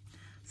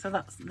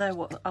 So they're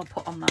what I'll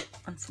put on that,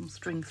 and some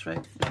string through.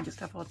 We can just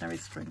have ordinary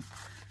string.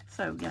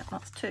 So yeah,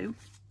 that's 2.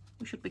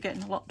 We should be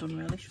getting a lot done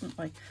really, shouldn't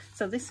we?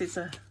 So this is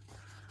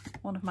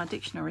one of my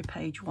dictionary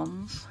page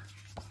ones.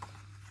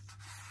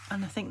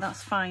 And I think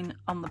that's fine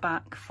on the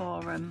back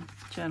for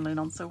journaling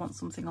on, so I want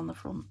something on the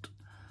front.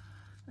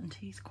 And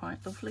he's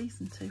quite lovely,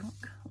 isn't he?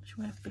 Watch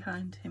we have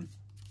behind him.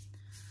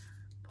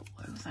 Pull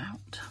those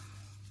out.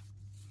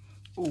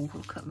 Oh,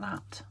 look at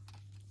that.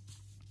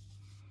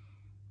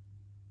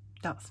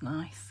 That's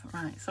nice.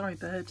 Right, sorry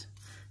bird,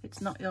 it's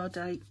not your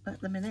day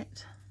at the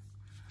minute.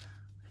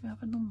 If you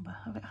have a number,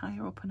 have it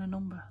higher up and a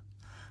number.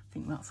 I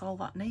think that's all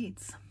that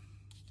needs.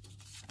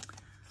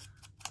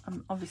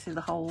 And obviously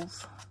the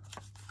holes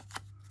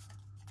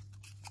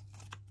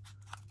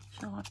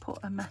Shall I put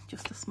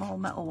just a small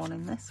metal one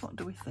in this? What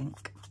do we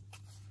think?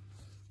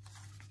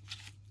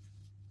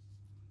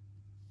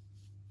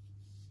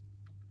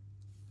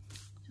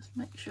 Just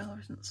make sure there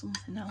isn't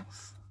something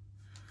else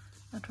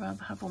I'd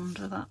rather have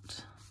under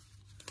that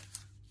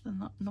than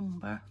that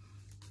number.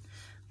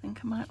 I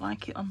think I might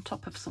like it on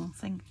top of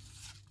something.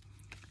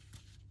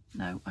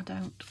 No, I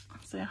don't.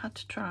 See, I had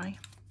to try.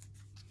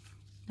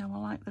 No, I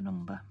like the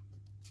number.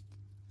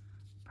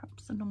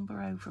 Perhaps the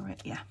number over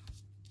it, yeah.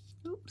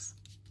 Oops.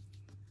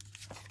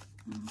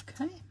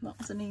 Okay, that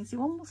was an easy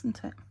one,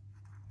 wasn't it?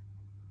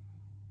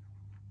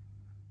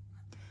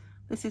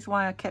 This is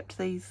why I kept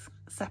these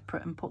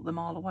separate and put them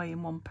all away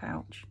in one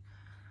pouch,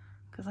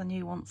 because I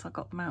knew once I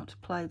got them out to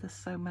play, there's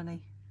so many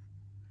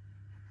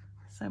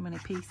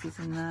pieces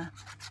in there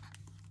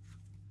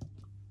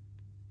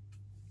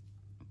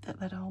that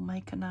they'd all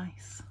make a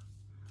nice,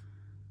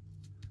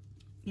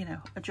 you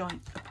know, a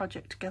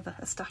project together,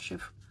 a stash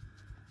of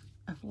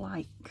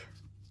like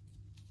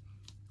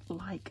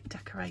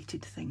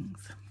decorated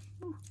things.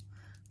 Ooh,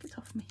 get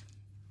off me.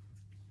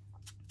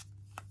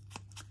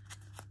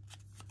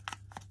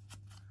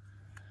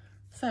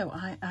 So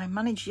I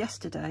managed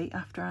yesterday,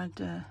 after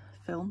I'd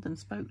filmed and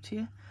spoke to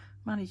you,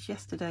 managed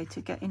yesterday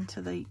to get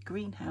into the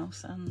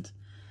greenhouse and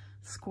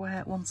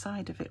square one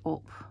side of it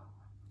up.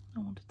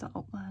 I wanted that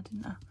up there,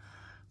 didn't I?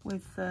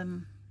 With,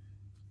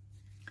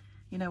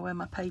 you know, where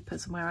my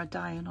papers and where I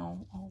dye and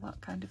all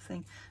that kind of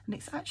thing. And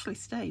it's actually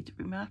stayed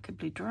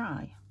remarkably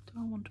dry. Do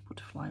I want to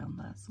put a fly on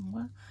there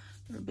somewhere?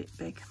 They're a bit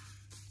big.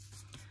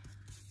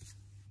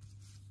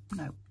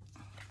 No,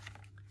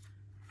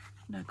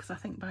 because I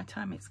think by the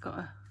time it's got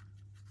a...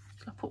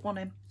 Shall I put one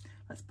in?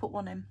 Let's put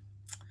one in.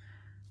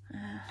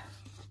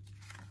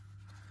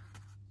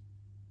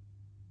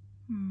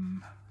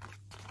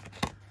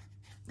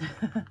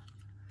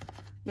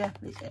 Yeah,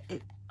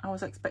 I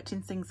was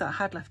expecting things that I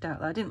had left out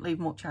there. I didn't leave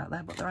much out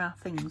there, but there are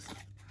things,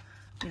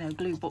 you know,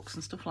 glue books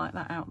and stuff like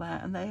that out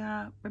there, and they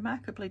are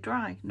remarkably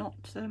dry, not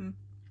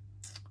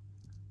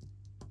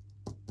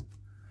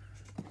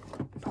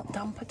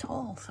damp at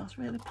all. So I was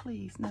really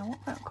pleased. Now, what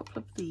about a couple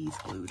of these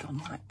glued on?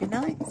 Might be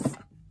nice.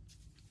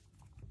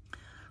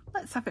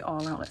 Let's have it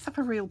all out. Let's have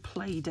a real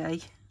play day.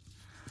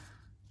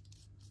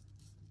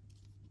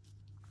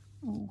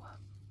 Oh,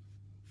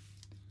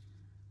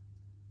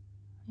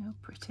 you're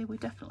pretty. We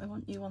definitely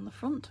want you on the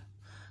front.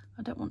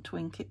 I don't want to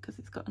ink it because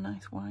it's got a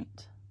nice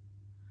white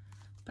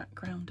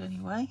background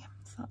anyway.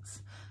 So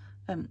that's,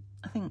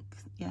 I think,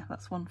 yeah,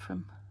 that's one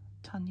from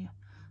Tanya.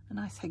 A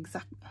nice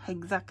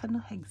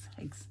hexagonal,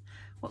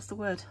 what's the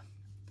word?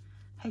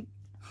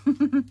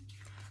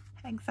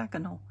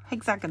 Hexagonal,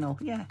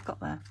 yeah, got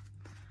there.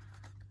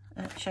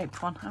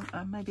 Shaped one.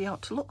 I maybe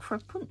ought to look for a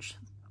punch.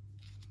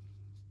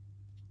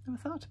 Never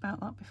thought about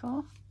that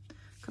before,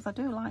 because I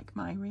do like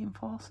my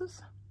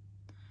reinforcers.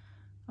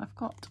 I've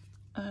got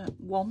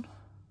one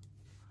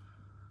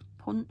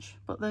punch,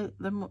 but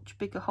they're much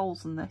bigger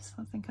holes than this.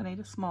 I think I need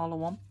a smaller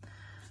one.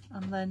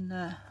 And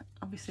then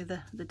obviously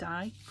the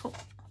die cut,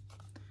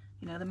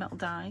 you know, the metal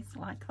dies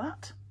like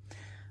that.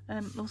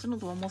 There was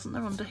another one, wasn't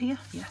there, under here?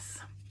 Yes.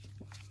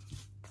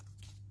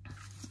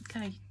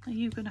 Okay, are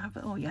you going to have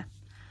it? Oh yeah.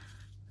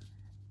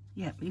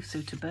 Yeah, you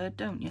suit a bird,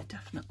 don't you?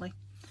 Definitely.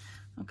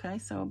 Okay,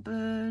 so a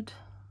bird,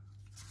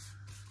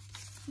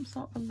 some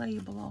sort of a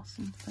label or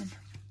something.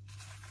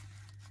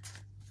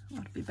 It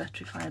would be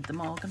better if I had them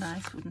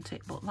organised, wouldn't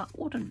it? But that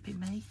wouldn't be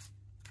me.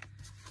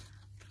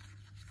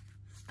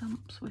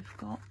 Stamps we've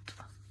got.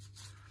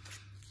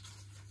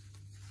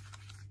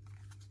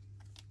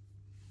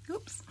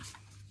 Oops.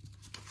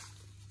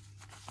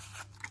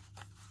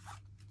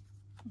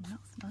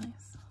 That's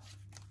nice.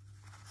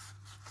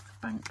 It's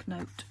a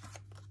banknote.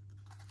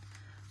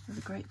 There's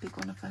a great big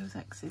one of those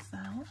X's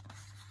there.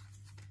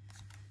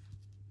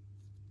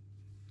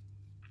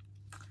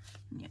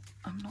 Yeah,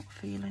 I'm not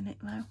feeling it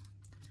though.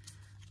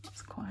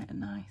 That's quite a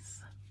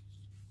nice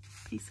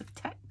piece of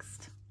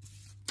text.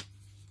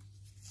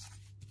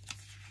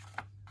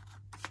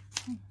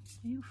 Are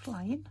you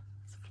flying?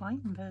 There's a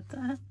flying bird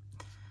there.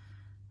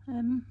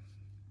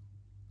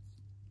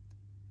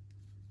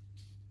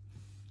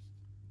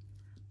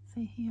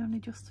 See, he only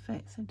just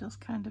fits. It does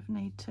kind of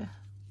need to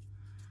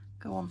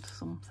go on to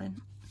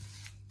something.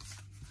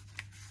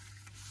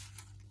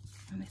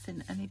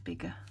 Anything any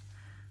bigger?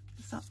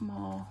 Is that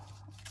more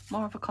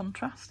of a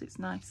contrast? It's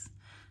nice,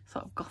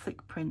 sort of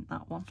gothic print,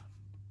 that one.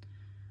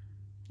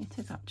 It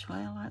is actually.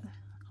 I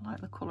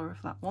like the colour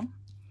of that one.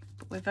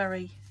 But we're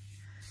very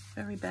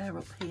bare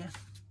up here.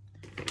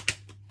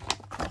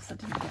 Of course, I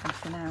didn't get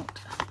anything out.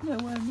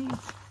 Nowhere near.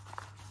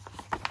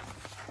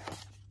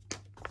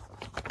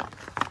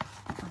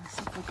 What else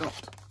have we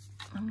got?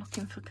 I'm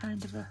looking for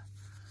kind of a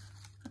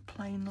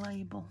plain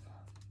label.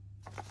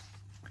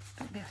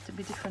 They have to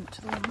be different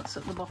to the one that's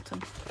at the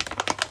bottom.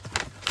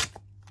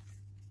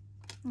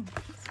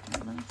 That's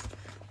quite nice.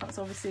 That's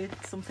obviously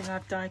something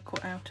I've die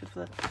cut out of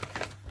the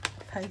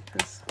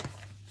papers.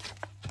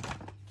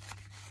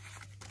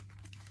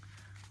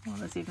 Well,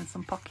 there's even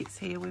some pockets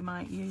here we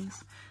might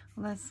use.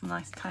 Well, there's some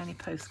nice tiny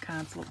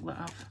postcards, look,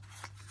 that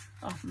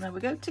Oh, and there we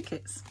go,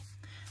 tickets.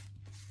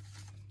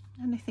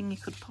 Anything you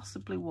could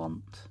possibly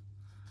want.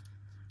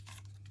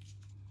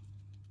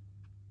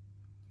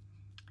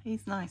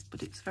 He's nice,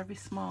 but it's very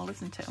small,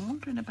 isn't it? I'm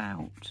wondering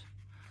about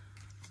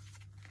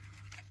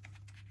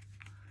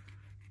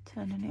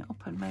turning it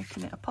up and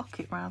making it a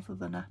pocket rather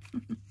than a...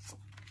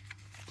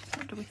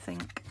 What do we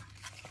think?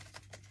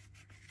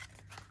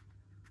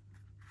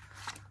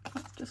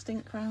 Let's just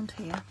ink round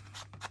here.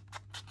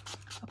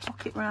 A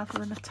pocket rather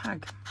than a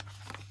tag.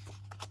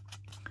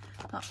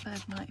 That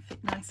bird might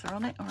fit nicer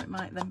on it, or it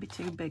might then be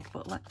too big,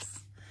 but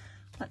let's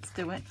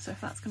do it. So if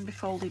that's going to be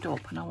folded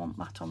up and I want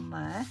that on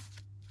there,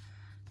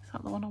 is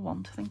that the one I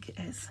want? I think it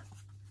is.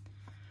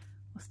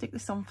 We'll stick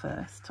this on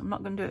first. I'm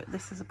not going to do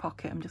this as a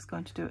pocket, I'm just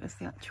going to do it as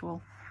the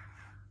actual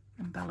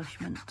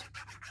embellishment.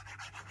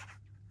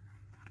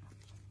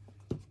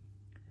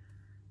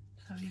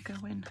 So you go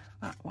in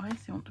that way, so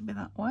you want to be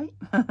that way.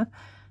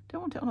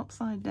 Don't want it on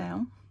upside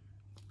down.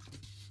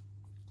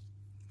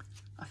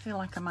 I feel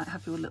like I might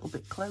have you a little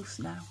bit close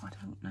now, I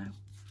don't know.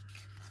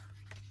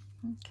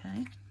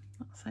 Okay,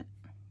 that's it.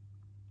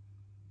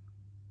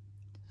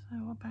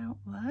 So about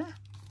there.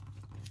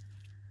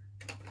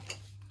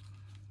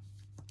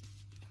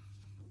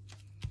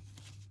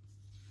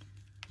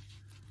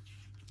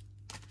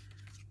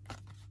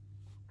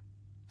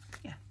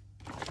 Yeah,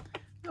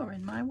 you're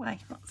in my way,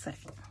 that's it.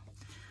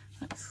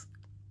 Let's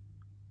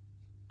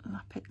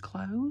lap it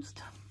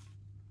closed.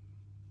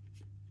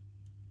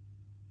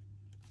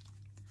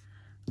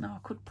 Now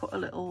I could put a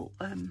little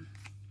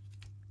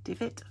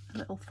divot, a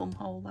little thumb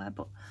hole there,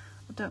 but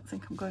I don't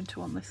think I'm going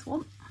to on this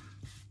one.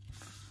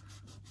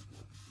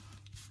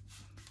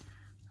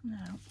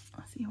 Now,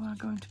 I see you are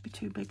going to be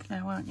too big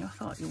now, aren't you? I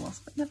thought you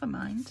was, but never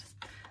mind.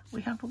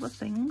 We have other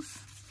things.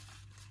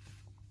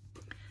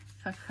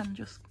 If I can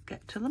just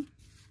get to them.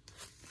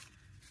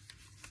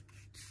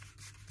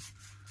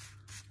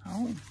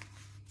 Oh,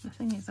 the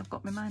thing is, I've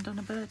got my mind on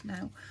a bird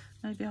now.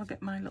 Maybe I'll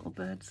get my little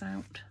birds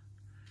out.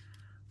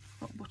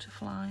 Got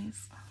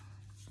butterflies.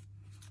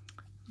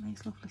 And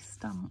these lovely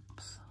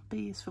stamps.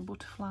 B is for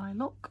butterfly,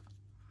 look.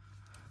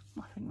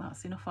 I think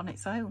that's enough on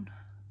its own.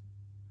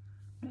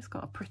 It's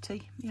got a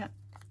pretty, yeah.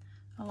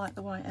 I like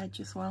the white edge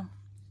as well.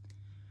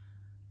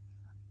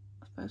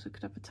 I suppose we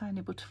could have a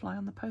tiny butterfly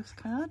on the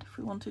postcard if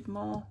we wanted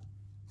more.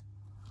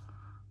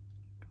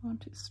 Do we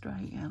want it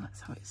straight? Yeah,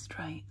 let's have it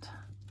straight.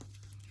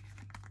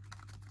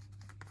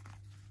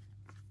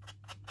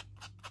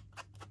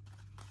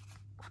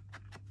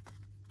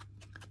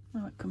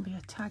 Oh, it can be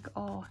a tag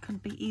or it can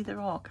be either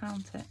or,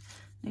 can't it?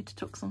 Need to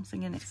tuck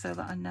something in it so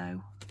that I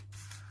know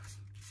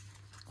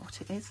what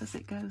it is as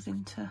it goes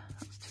into.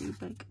 That's too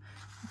big.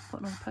 I'll put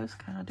another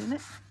postcard in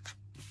it.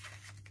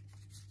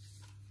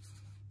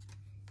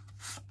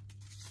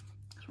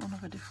 There's one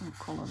of a different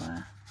colour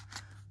there.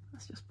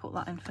 Let's just put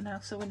that in for now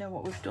so we know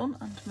what we've done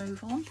and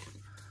move on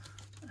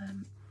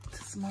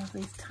to some more of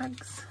these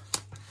tags.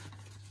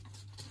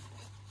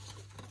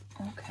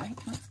 Okay,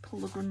 let's pull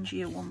the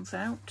grungier ones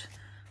out.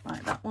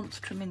 Right, that one's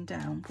trimming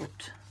down,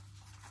 but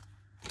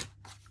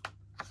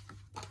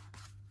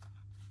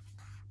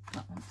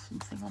that wants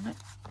something on it.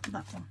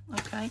 That one,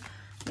 okay.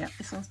 Yeah,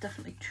 this one's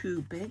definitely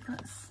too big.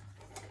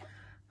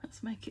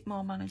 Let's make it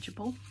more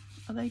manageable.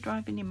 Are they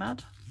driving you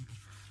mad?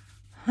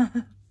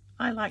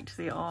 I like to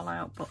see it all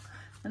out, but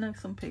I know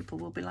some people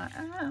will be like,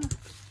 ah,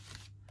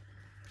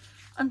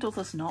 and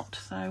others not.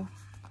 So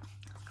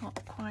it's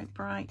got quite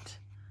bright.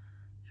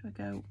 Should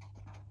we go?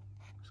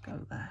 Let's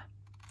go there.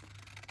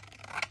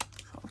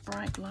 Sort of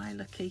bright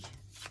lilac-y.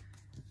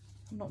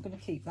 I'm not going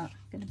to keep that.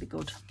 It's going to be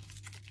good.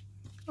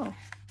 Oh,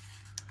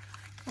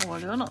 well,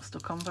 you're not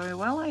stuck on very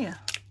well, are you?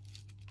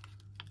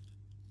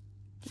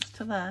 Just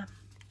to there.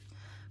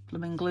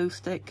 Blooming glue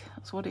stick.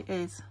 That's what it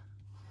is.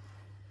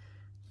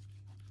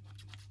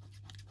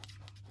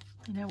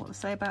 You know what they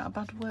say about a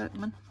bad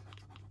workman?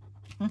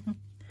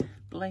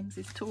 Blames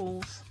his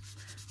tools.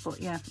 But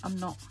yeah, I'm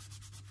not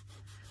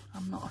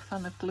a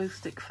fan of glue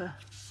stick for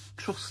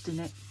trusting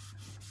it.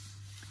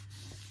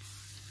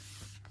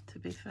 To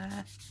be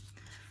fair,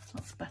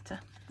 that's better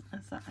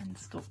as that end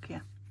stuck, yeah.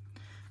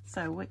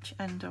 So which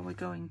end are we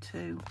going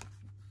to?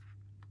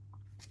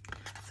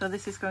 So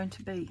this is going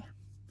to be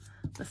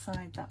the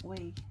side that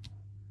we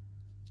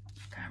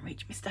can't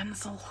reach my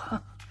stencil.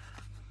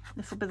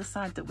 This will be the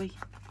side that we,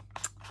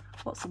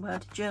 what's the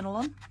word, journal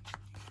on.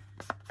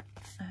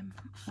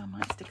 I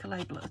might stick a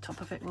label at the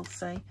top of it, we'll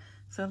see.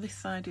 So this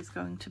side is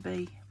going to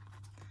be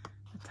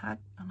a tag,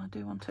 and I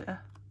do want it a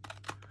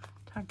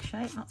tag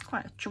shape. That's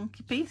quite a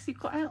chunky piece you've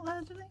got out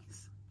there,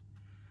 Denise.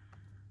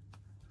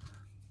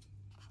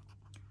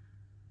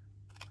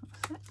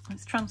 That's it.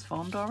 It's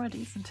transformed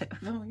already, isn't it?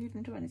 No, you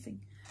didn't do anything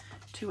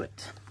to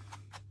it.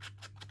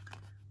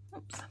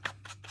 Oops.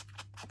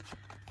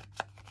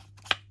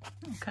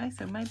 Okay,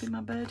 so maybe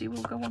my birdie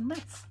will go on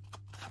this.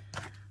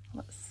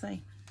 Let's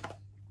see.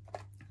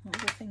 What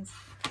other things?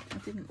 I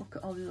didn't look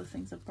at all the other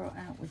things I brought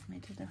out with me,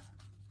 did I?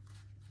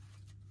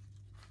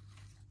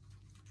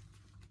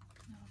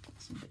 Oh, I've got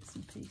some bits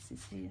and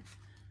pieces here.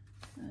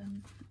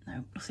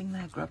 No, nothing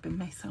there grabbing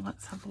me, so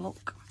let's have a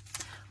look.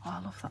 Oh, I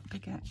love that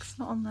big X.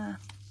 Not on there.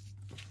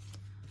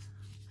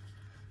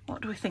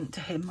 What do we think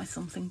to him with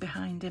something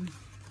behind him?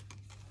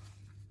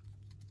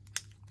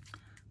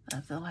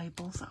 There's the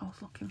labels that I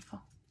was looking for.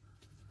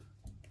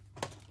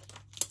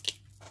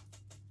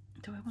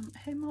 Do we want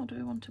him or do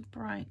we want a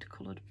bright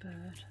coloured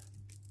bird?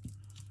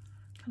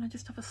 Can I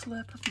just have a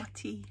slurp of my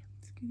tea?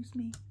 Excuse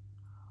me.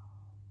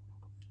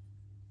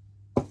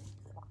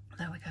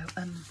 There we go.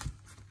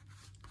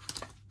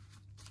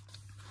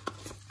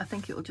 I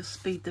think it will just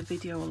speed the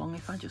video along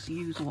if I just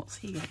use what's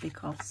here,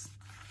 because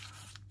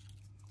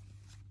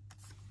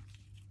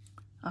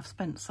I've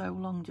spent so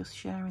long just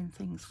sharing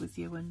things with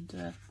you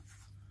and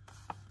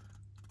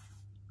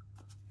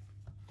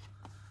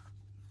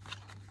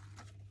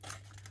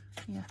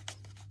yeah,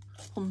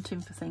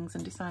 hunting for things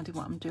and deciding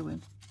what I'm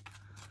doing.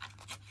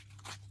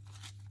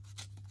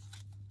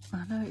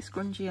 I know it's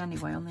grungy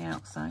anyway on the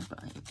outside,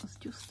 but it was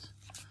just,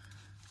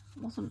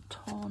 it wasn't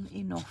torn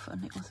enough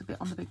and it was a bit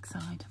on the big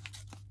side.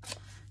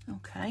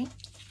 Okay,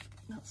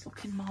 that's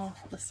looking more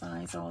the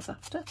size I was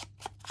after.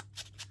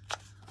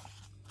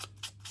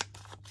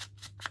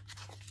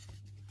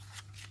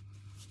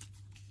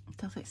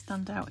 Does it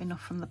stand out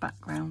enough from the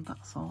background?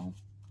 That's all.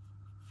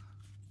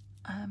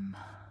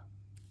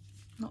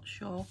 Not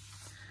sure.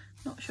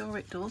 Not sure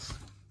it does.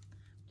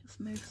 Just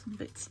move some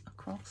bits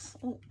across.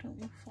 Oh, don't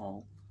want to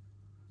fall.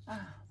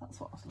 Ah, that's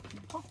what I was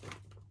looking for.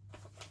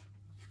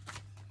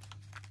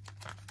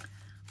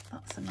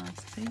 That's a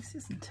nice piece,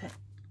 isn't it?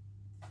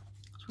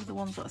 It's one of the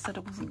ones that I said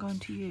I wasn't going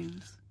to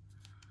use.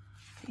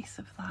 Piece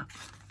of that.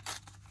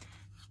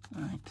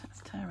 Right,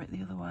 let's tear it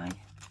the other way.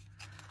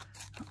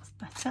 That's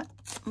better.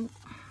 Ooh.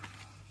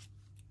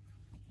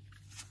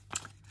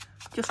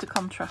 Just a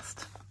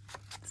contrast.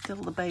 Still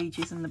the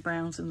beiges and the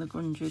browns and the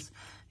grunges.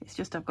 It's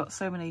just I've got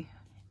so many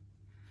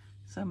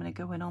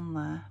going on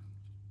there.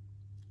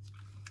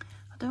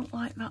 I don't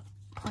like that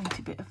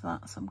pointy bit of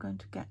that, so I'm going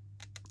to get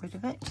rid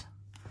of it.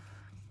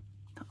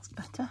 That's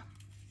better.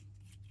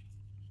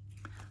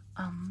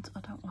 And I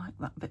don't like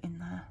that bit in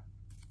there.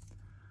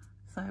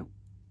 So,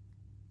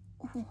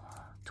 ooh,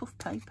 tough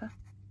paper.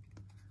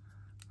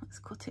 Let's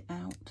cut it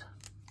out.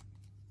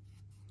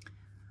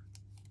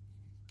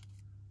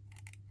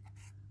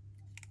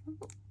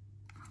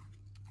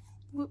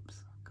 Whoops,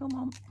 come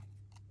on.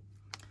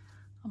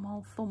 I'm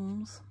all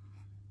thumbs.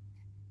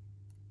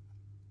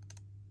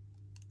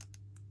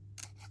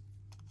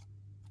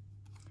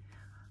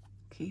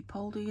 Keep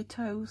hold of your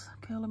toes,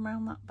 curl them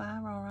around that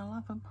bar or I'll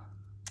have them.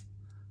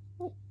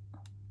 Oh.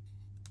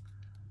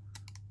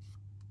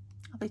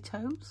 Are they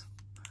toes?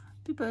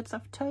 Do birds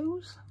have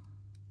toes?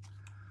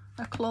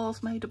 Are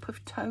claws made up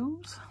of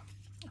toes?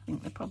 I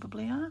think they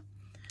probably are.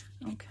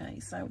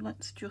 Okay, so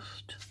let's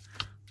just,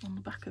 on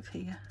the back of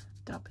here,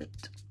 dab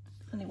it.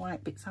 Any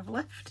white bits I've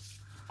left.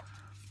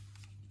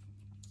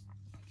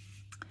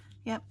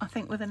 Yep, I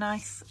think with a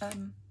nice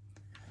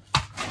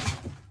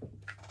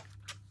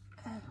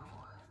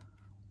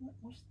what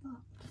was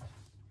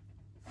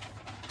that?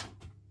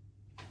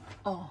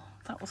 Oh,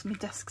 that was my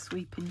desk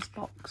sweepings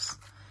box.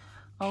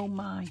 Oh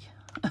my.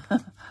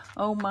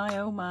 Oh my,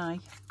 oh my.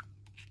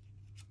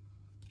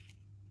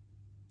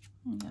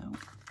 No.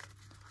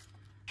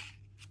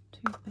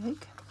 Too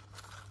big.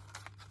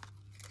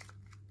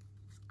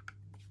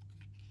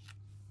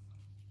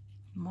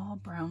 More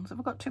browns. Have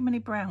I got too many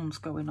browns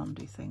going on,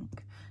 do you think?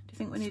 Do you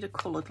think we need a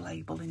coloured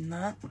label in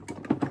there?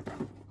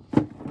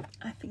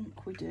 I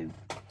think we do.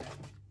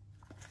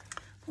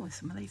 Oh, there's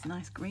some of these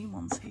nice green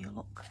ones here,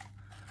 look.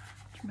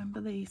 Do you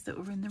remember these that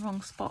were in the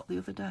wrong spot the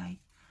other day?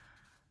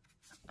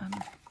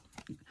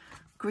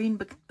 Green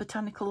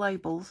botanical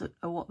labels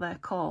are what they're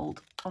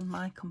called on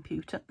my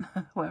computer,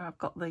 where I've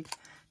got the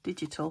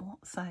digital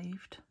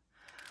saved.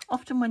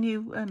 Often when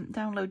you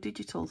download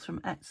digitals from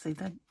Etsy,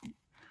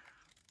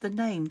 the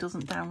name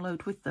doesn't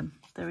download with them.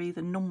 They're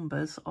either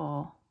numbers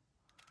or...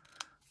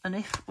 And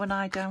if, when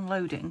I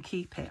download it and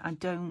keep it, I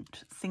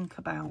don't think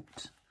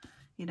about,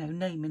 you know,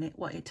 naming it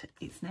what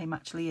its name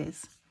actually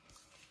is,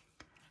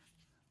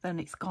 then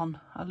it's gone.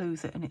 I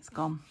lose it and it's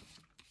gone.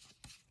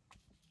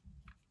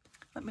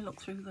 Let me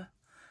look through the...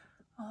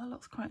 Oh, that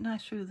looks quite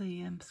nice through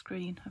the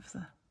screen of the...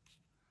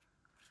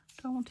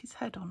 Do I want his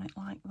head on it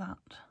like that?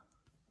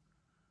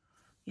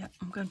 Yeah,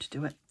 I'm going to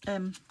do it.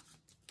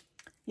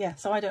 Yeah,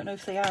 so I don't know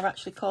if they are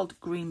actually called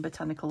green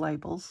botanical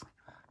labels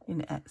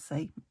in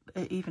Etsy.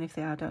 Even if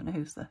they are, I don't know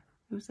whose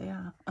they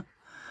are.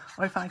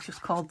 Or if I've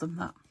just called them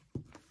that,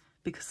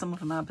 because some of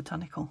them are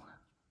botanical.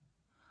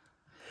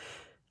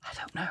 I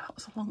don't know. That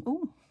was a long...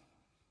 Ooh,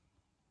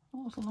 that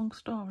was a long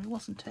story,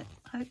 wasn't it?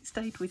 I hope it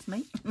stayed with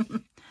me.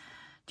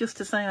 Just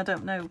to say I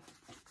don't know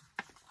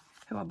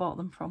who I bought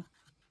them from.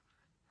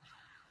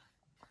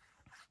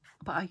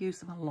 But I use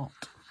them a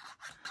lot.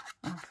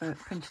 I've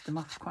printed them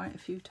off quite a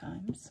few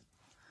times.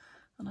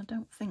 And I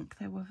don't think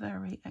they were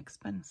very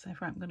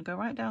expensive. Right, I'm going to go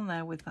right down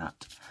there with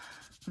that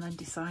and then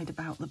decide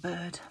about the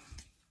bird.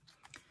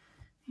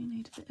 You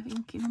need a bit of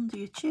inking under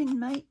your chin,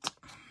 mate.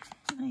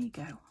 There you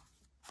go.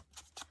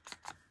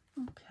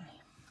 Okay.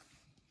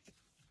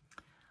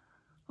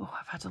 Oh,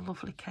 I've had a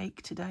lovely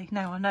cake today.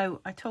 Now, I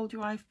know I told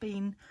you I've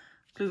been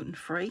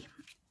gluten-free.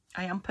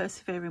 I am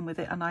persevering with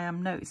it, and I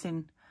am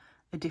noticing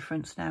a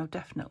difference now,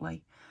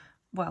 definitely.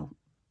 Well,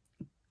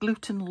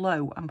 gluten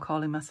low, I'm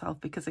calling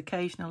myself, because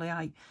occasionally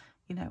I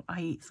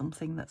eat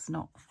something that's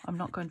not, I'm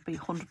not going to be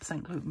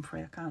 100%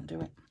 gluten-free. I can't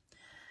do it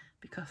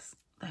because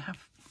they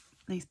have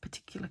these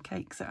particular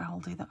cakes at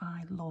Aldi that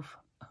I love.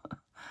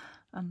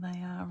 And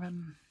they are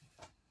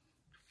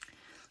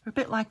they're a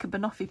bit like a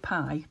banoffee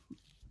pie,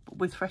 but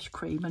with fresh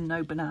cream and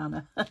no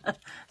banana.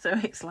 So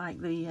it's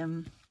like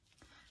the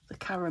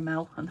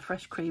caramel and the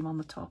fresh cream on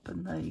the top,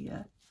 and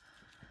the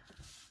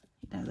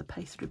the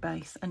pastry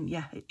base. And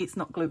yeah, it's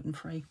not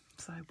gluten-free,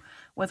 so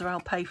whether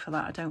I'll pay for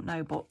that I don't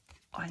know, but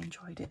I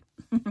enjoyed it.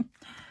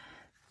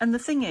 And the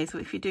thing is,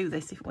 if you do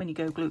this, when you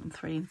go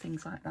gluten-free and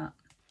things like that,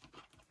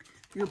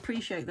 you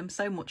appreciate them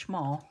so much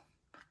more.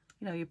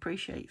 You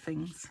appreciate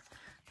things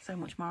so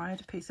much more. I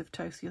had a piece of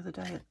toast the other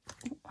day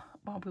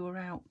while we were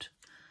out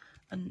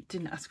and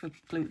didn't ask for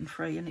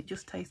gluten-free, and it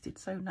just tasted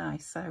so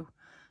nice. So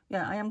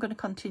yeah, I am going to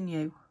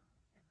continue.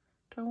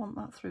 Do I want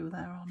that through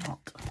there or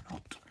not?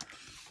 Not.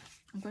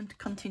 I'm going to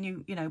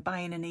continue,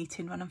 buying and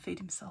eating when I'm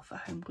feeding myself at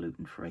home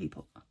gluten-free,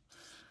 but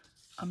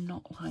I'm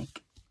not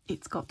like,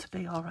 it's got to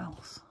be or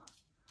else.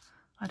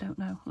 I don't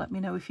know. Let me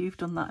know if you've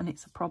done that and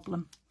it's a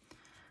problem.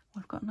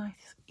 We've got a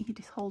nice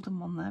Edith Holden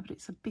one there, but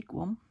it's a big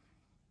one.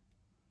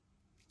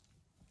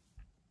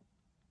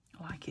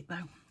 I like it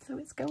though. So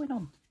it's going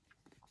on.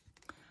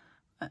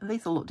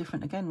 These will look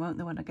different again, won't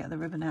they, when I get the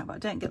ribbon out? But I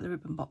don't get the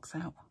ribbon box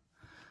out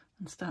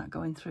and start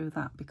going through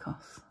that,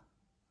 because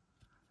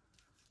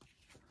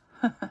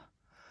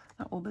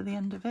that will be the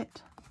end of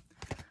it.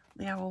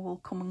 The hour will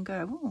come and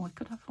go. Oh, we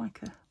could have like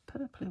a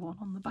purpley one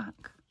on the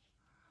back.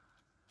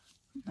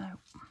 No.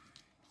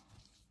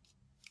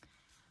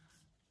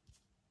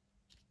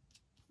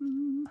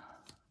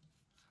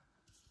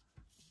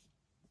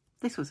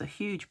 This was a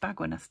huge bag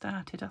when I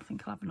started. I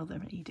think I'll have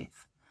another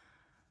Edith.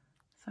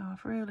 So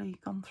I've really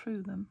gone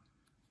through them.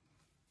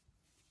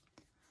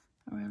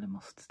 I really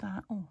must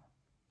start. Oh,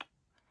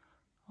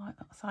 I like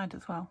that side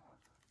as well.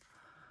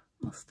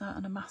 Must start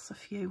and amass a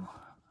few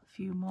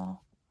more.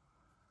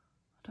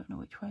 I don't know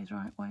which way is the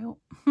right way up.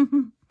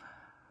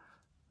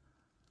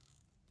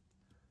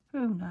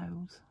 Who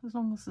knows? As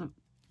long as the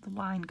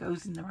line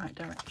goes in the right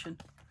direction.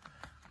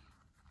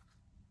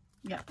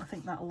 Yeah, I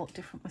think that'll look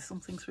different with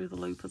something through the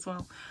loop as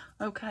well.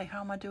 Okay,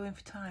 how am I doing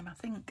for time? I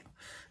think,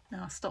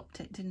 no, I stopped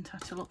it, didn't I,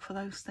 to look for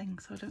those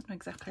things. So I don't know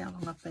exactly how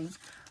long I've been.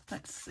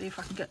 Let's see if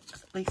I can get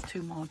at least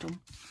 2 more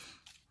done.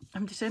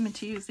 I'm determined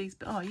to use these.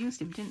 Oh, I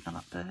used him, didn't I,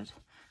 that bird?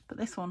 But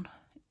this one,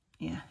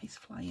 yeah, he's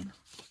flying.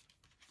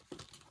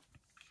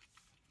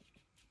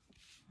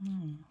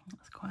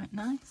 That's quite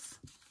nice.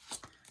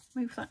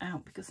 Move that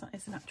out because that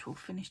is an actual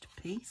finished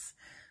piece.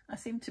 I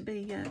seem to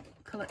be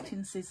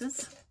collecting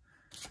scissors.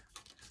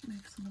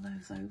 Move some of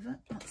those over.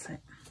 That's it.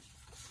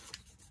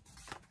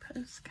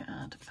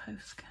 Postcard,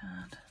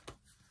 postcard.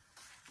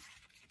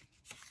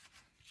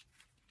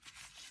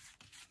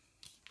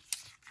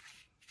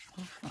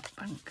 Love that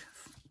bank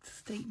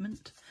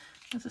statement.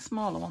 There's a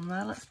smaller one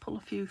there. Let's pull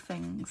a few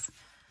things.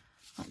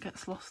 That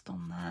gets lost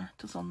on there.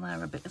 It does on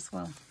there a bit as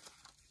well.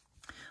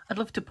 I'd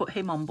love to put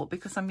him on, but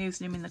because I'm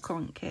using him in the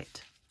current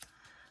kit,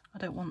 I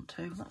don't want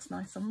to. That's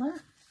nice on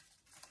there.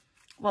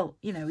 Well,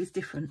 he's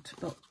different,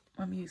 but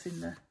I'm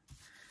using the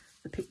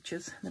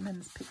pictures, the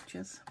men's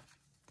pictures.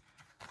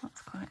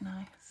 That's quite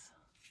nice.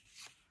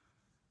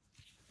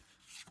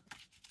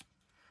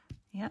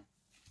 Yep.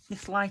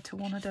 This lighter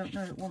one, I don't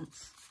know, it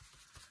wants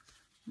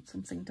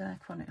something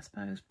dark on it, I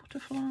suppose.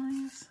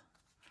 Butterflies.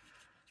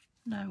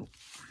 No.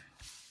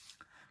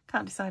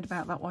 Can't decide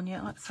about that one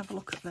yet. Let's have a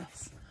look at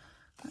this.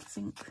 Let's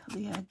ink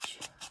the edge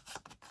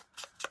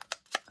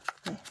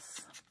of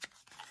this.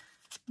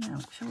 Now,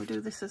 shall we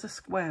do this as a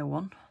square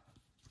one?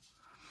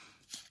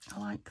 I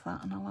like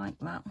that and I like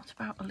that. What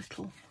about a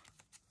little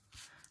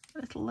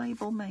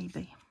label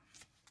maybe?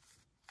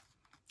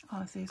 Oh,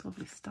 there's these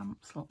lovely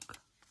stamps, look.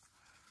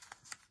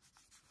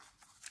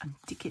 And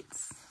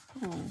tickets.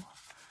 Oh,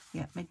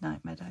 yeah,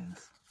 Midnight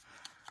Meadows.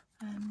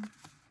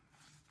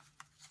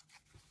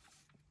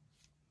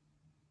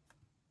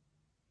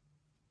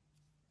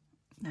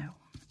 No,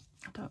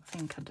 I don't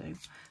think I do.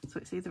 So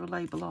it's either a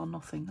label or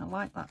nothing. I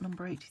like that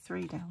number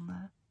 83 down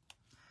there.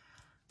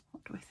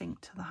 What do we think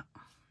to that?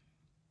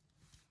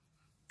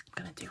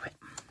 I'm going to do it.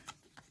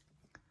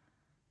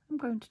 I'm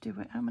going to do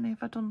it. How many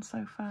have I done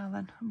so far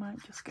then? I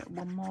might just get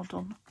one more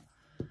done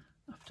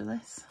after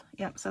this.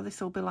 Yep, so this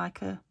will be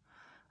like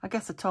I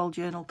guess a tall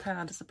journal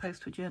card as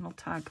opposed to a journal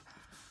tag,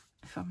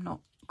 if I'm not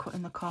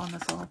cutting the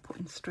corners or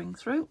putting string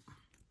through.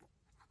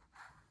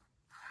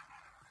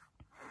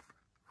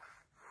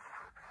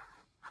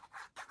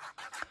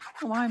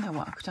 Oh, I know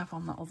what I could have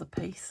on that other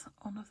piece.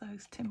 One of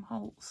those Tim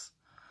Holtz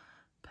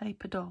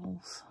paper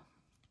dolls.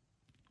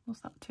 Was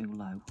that too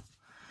low?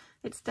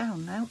 It's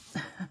down now.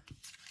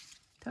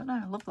 Don't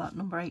know, I love that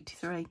number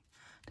 83.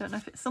 Don't know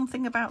if it's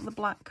something about the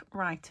black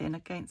writing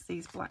against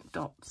these black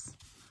dots.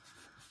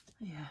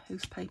 Yeah,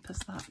 whose paper's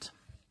that?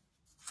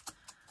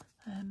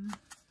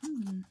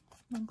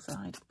 Wrong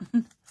side.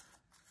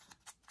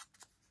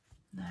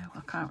 No,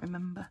 I can't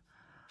remember.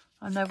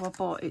 I know I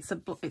bought, it's a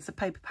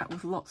paper pack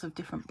with lots of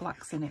different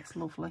blacks in it. It's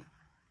lovely.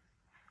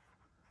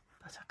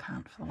 But I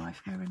can't for the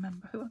life of me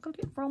remember who I got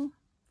it from.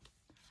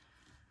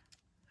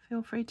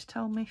 Feel free to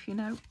tell me if you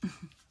know.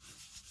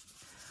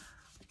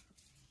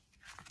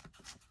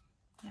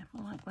 Yeah,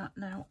 I like that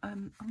now.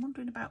 I'm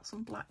wondering about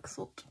some black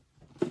soot.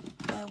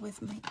 Bear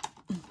with me.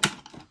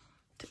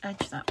 To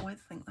edge that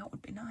with, I think that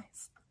would be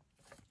nice.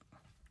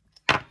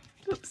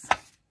 Oops.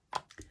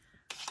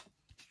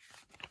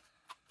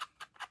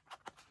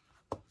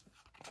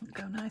 It'd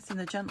go nice in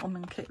the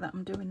gentleman kit that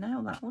I'm doing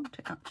now, that wouldn't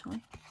it,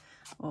 actually?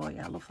 Oh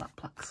yeah, I love that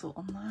black soot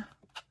on there.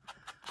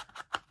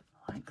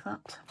 Like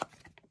that.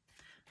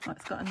 Oh,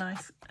 it's got a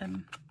nice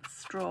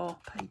straw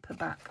paper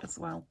back as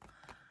well.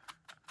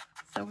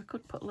 So we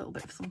could put a little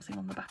bit of something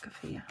on the back of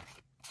here.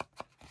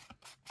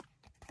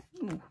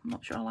 Ooh, I'm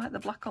not sure I like the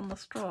black on the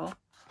straw.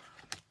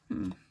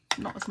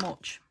 Not as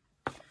much.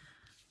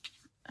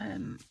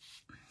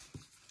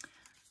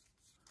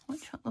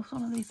 Which was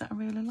one of these that I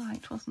really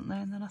liked, wasn't there?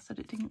 And then I said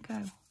it didn't go.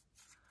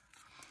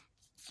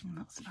 And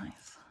that's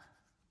nice.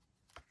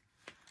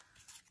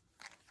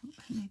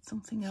 I need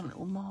something a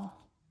little more.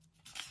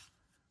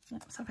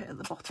 Let's have it at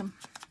the bottom.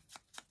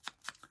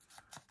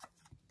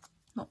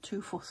 Not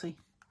too fussy.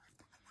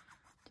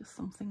 Just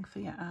something for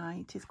your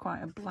eye. It is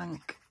quite a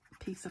blank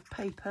piece of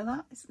paper,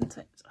 that, isn't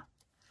it?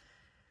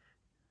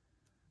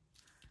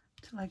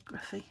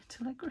 Telegraphy.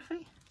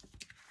 Telegraphy?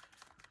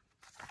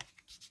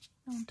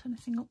 Don't want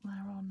anything up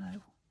there or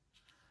no?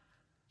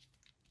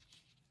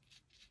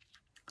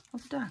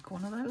 There's a dark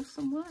one of those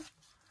somewhere.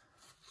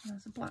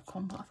 There's a black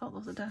one, but I thought there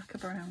was a darker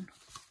brown.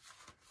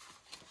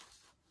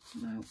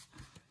 No.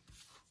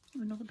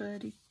 Another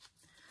birdie.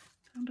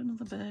 Found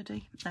another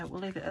birdie. No,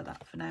 we'll leave it at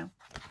that for now.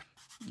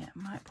 Yeah, I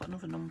might put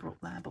another number up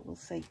there, but we'll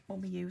see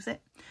when we use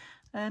it.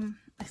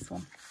 This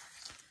one.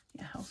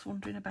 Yeah, I was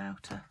wondering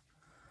about a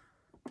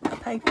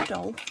paper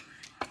doll.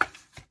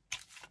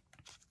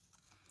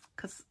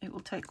 Because it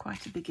will take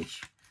quite a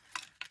biggish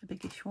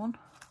one.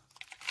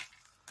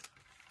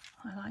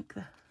 I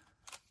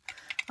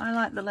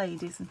like the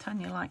ladies and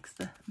Tanya likes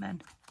the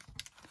men.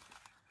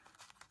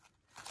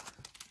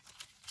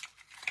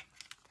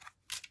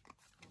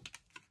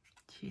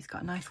 She's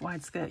got a nice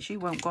wide skirt. She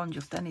won't go on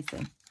just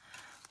anything.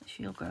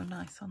 She'll go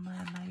nice on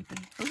there maybe.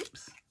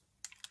 Oops.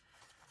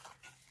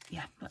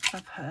 Yeah, let's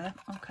have her.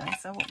 Okay,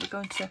 so what we're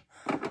going to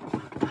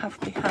have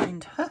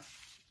behind her.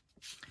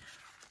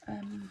 I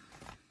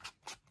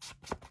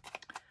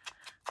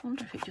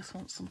wonder if it just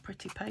wants some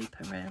pretty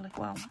paper really.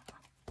 Well,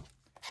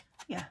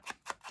 yeah.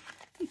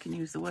 You can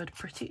use the word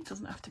pretty. It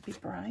doesn't have to be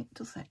bright,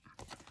 does it?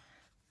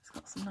 It's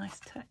got some nice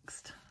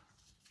text.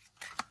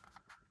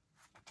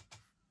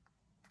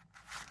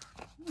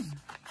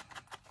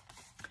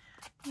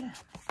 Yeah,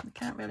 you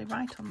can't really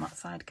write on that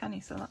side, can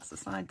you? So that's the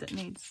side that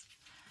needs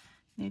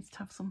to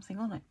have something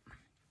on it.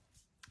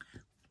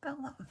 Spell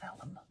that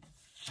vellum.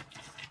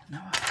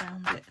 Now I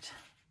found it.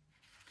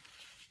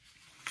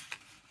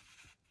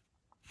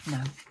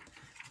 No,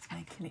 it's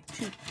making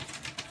it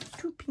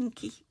too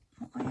pinky.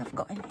 What I have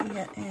got in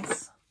here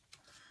is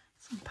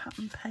some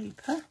pattern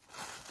paper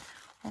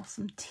or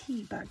some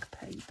tea bag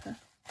paper.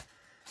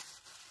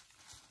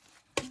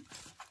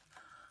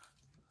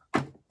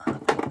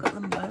 I've got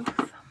them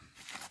both.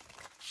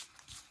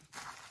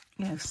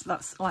 Yes,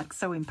 that's like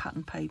sewing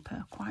pattern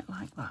paper. I quite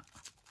like that.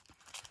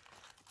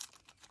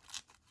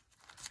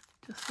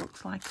 Just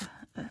looks like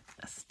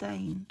a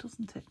stain,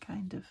 doesn't it,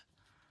 kind of?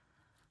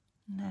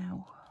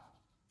 Now,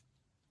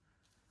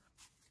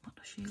 what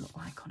does she look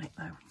like on it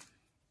though?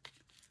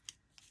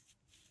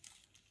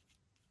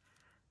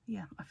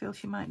 Yeah, I feel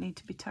she might need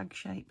to be tag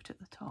shaped at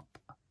the top.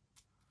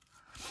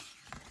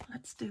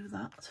 Let's do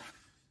that.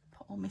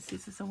 Put all my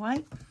scissors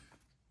away.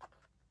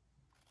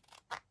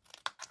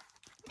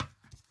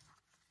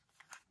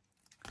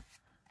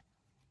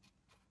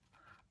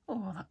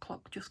 Oh, that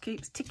clock just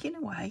keeps ticking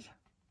away.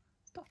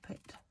 Stop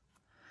it.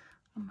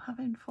 I'm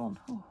having fun.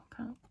 Oh,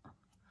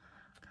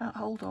 can't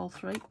hold all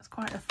three. It's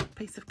quite a thick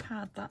piece of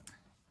card, that.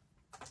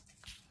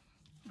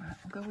 Right,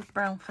 I'll go with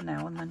brown for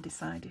now and then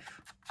decide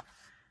if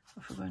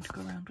we're going to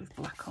go around with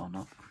black or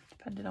not,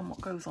 depending on what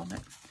goes on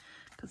it,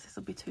 because this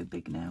will be too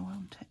big now,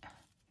 won't it?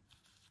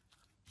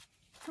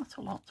 Not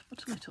a lot,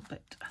 but a little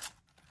bit.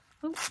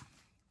 Oh.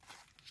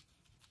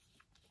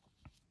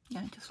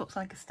 Yeah, it just looks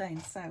like a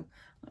stain, so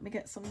let me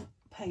get some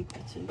paper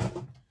to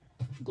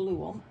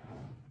glue on.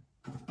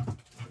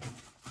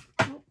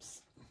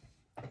 Oops.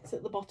 It's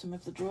at the bottom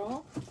of the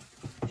drawer.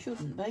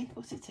 Shouldn't be,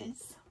 but it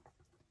is.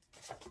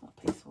 That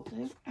piece will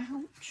do.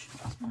 Ouch,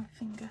 that's my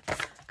finger.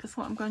 Because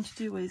what I'm going to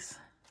do is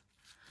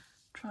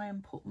try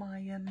and put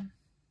my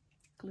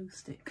glue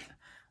stick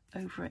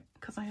over it,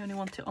 because I only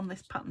want it on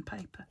this pattern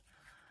paper.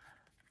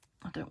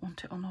 I don't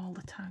want it on all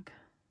the tag.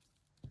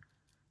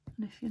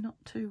 And if you're not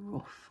too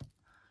rough,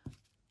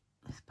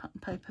 this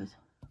pattern paper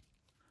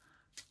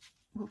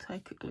will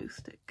take a glue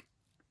stick.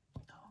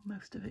 Oh,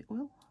 most of it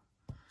will.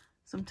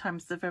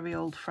 Sometimes they're very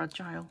old,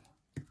 fragile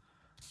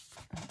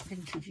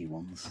Vintagey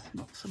ones,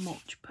 not so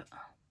much, but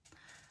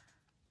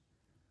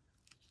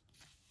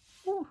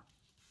ooh.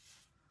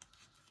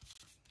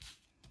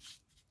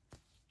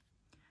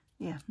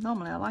 Yeah,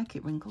 normally I like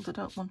it wrinkled. I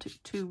don't want it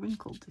too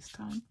wrinkled this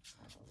time.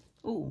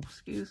 Oh,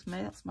 excuse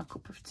me, that's my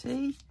cup of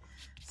tea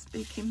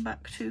speaking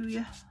back to you.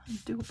 I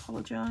do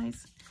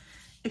apologise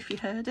if you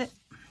heard it.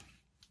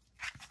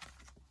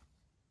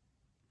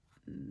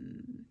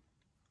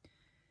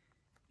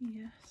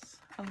 Yes,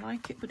 I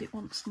like it, but it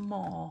wants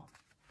more.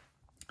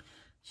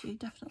 She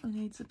definitely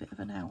needs a bit of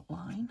an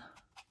outline.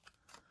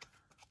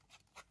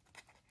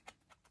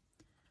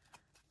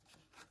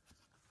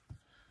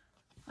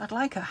 I'd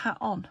like a hat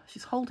on.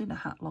 She's holding a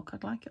hat, look.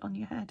 I'd like it on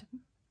your head.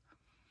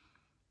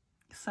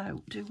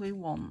 So, do we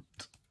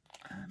want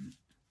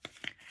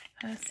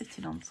her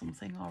sitting on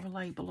something or a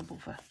label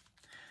above her?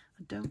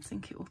 I don't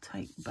think it will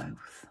take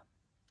both.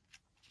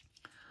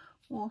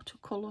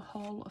 Watercolour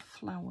Hall of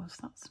Flowers,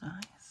 that's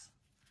nice.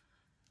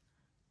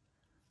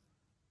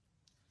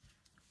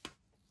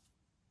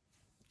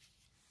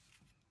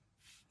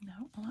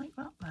 No, I like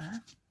that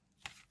there.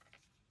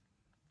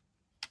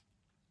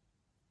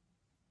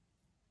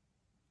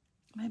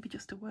 Maybe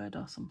just a word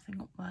or something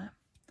up there.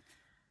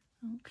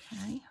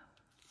 Okay.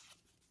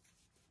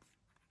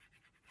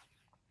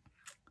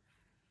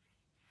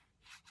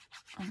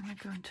 And we're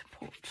going to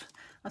put,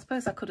 I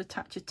suppose I could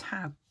attach a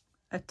tab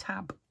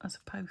as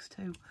opposed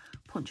to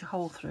punch a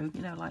hole through,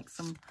 you know, like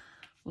some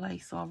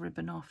lace or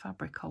ribbon or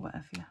fabric or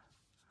whatever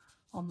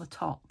on the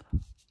top.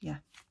 Yeah,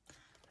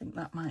 I think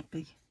that might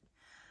be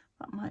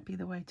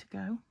the way to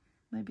go.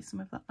 Maybe some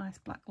of that nice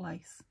black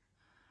lace.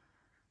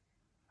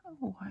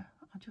 Oh,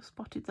 I just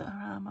spotted that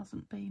her arm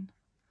hasn't been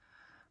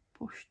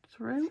pushed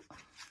through.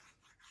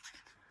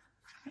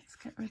 Let's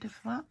get rid of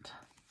that.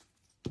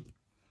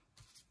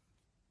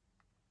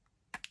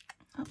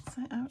 That's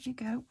it, out you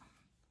go.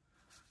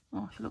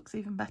 Oh, she looks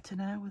even better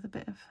now with a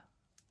bit of...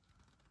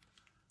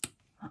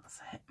 That's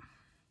it.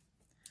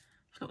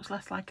 She looks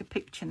less like a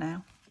picture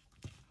now.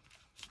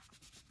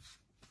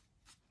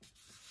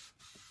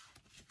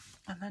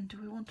 And then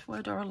do we want a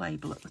word or a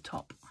label at the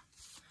top?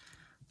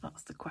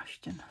 That's the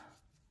question.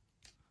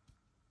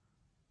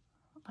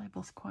 That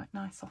label's quite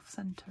nice off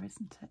centre,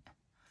 isn't it?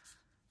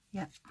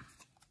 Yeah.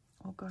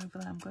 I'll go over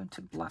there. I'm going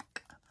to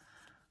black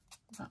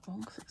that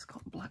one because it's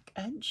got black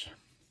edge.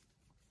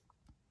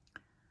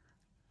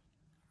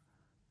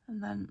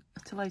 And then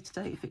at a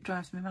later date, if it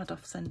drives me mad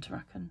off centre,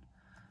 I can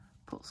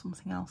put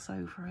something else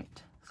over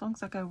it. As long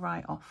as I go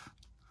right off,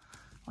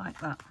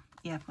 like that.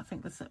 Yeah, I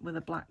think with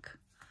a black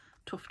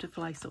tuft of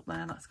lace up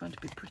there, that's going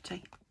to be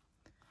pretty.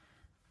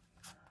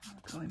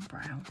 I'll go in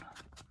brown.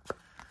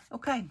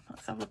 Okay,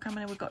 let's have a look how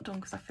many we've got done,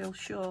 because I feel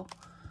sure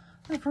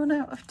I've run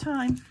out of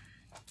time.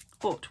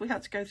 But we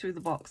had to go through the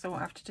box, so I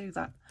won't have to do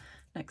that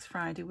next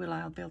Friday, will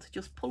I? I'll be able to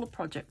just pull a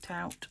project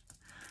out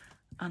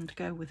and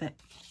go with it.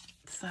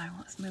 So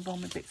let's move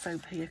on with bits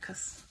over here,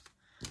 because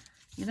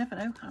you never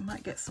know, I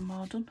might get some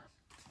more done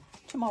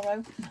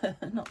tomorrow.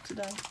 Not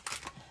today.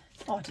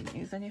 Oh, I didn't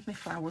use any of my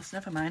flowers,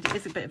 never mind. It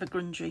is a bit of a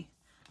grungy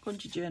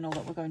journal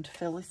that we're going to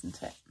fill,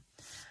 isn't it?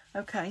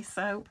 Okay,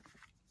 so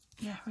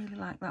yeah, really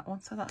like that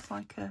one. So that's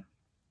like a,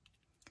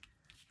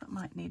 that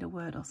might need a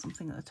word or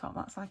something at the top.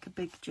 That's like a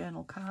big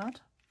journal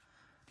card.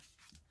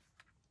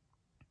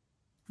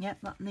 Yeah,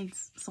 that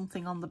needs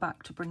something on the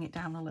back to bring it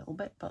down a little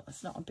bit, but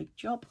it's not a big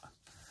job.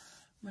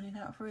 Running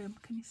out of room,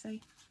 can you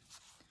see?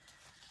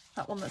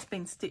 That one that's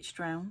been stitched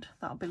round,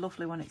 that'll be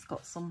lovely when it's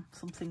got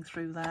something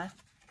through there.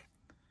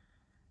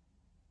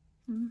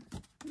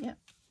 Yep.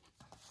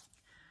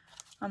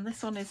 And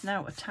this one is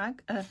now a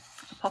tag, a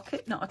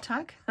pocket, not a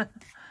tag.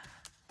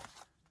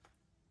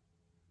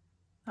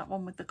 That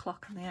one with the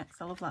clock and the X,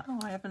 I love that. Oh,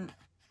 I haven't,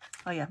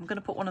 oh yeah, I'm going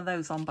to put one of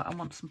those on, but I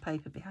want some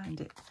paper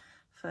behind it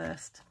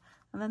first.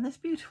 And then this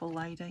beautiful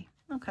lady.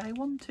 Okay,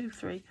 1, 2,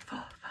 3, 4,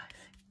 5,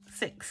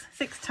 6.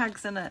 Six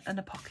tags and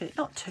a pocket.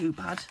 Not too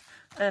bad,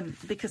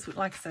 because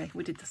like I say,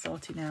 we did the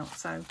sorting out.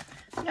 So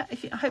yeah,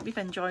 I hope you've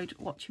enjoyed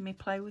watching me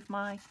play with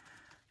my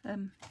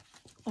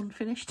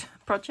unfinished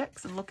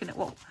projects and looking at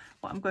what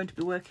I'm going to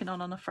be working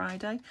on a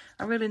Friday.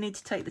 I really need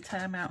to take the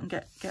time out and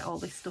get all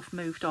this stuff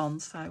moved on.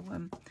 So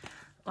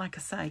like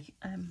I say,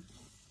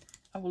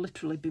 I will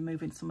literally be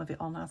moving some of it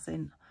on, as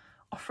in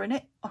offering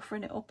it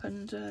up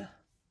and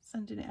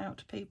sending it out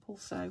to people.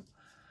 So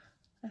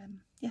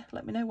yeah,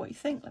 let me know what you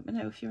think. Let me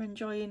know if you're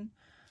enjoying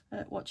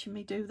watching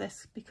me do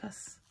this,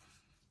 because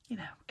you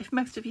know, if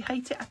most of you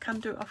hate it, I can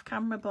do it off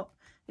camera, but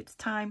it's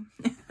time.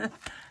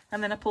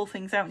 And then I pull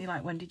things out and you're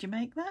like, when did you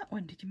make that?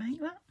 When did you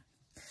make that?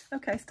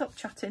 Okay, stop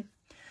chatting.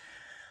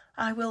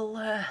 I will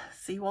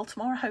see you all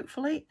tomorrow,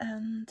 hopefully.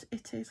 And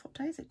it is, what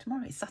day is it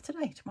tomorrow? It's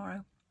Saturday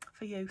tomorrow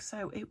for you,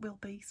 so it will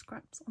be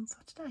scraps on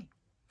Saturday.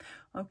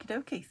 Okie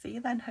dokie, see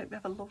you then. Hope you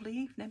have a lovely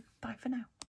evening. Bye for now.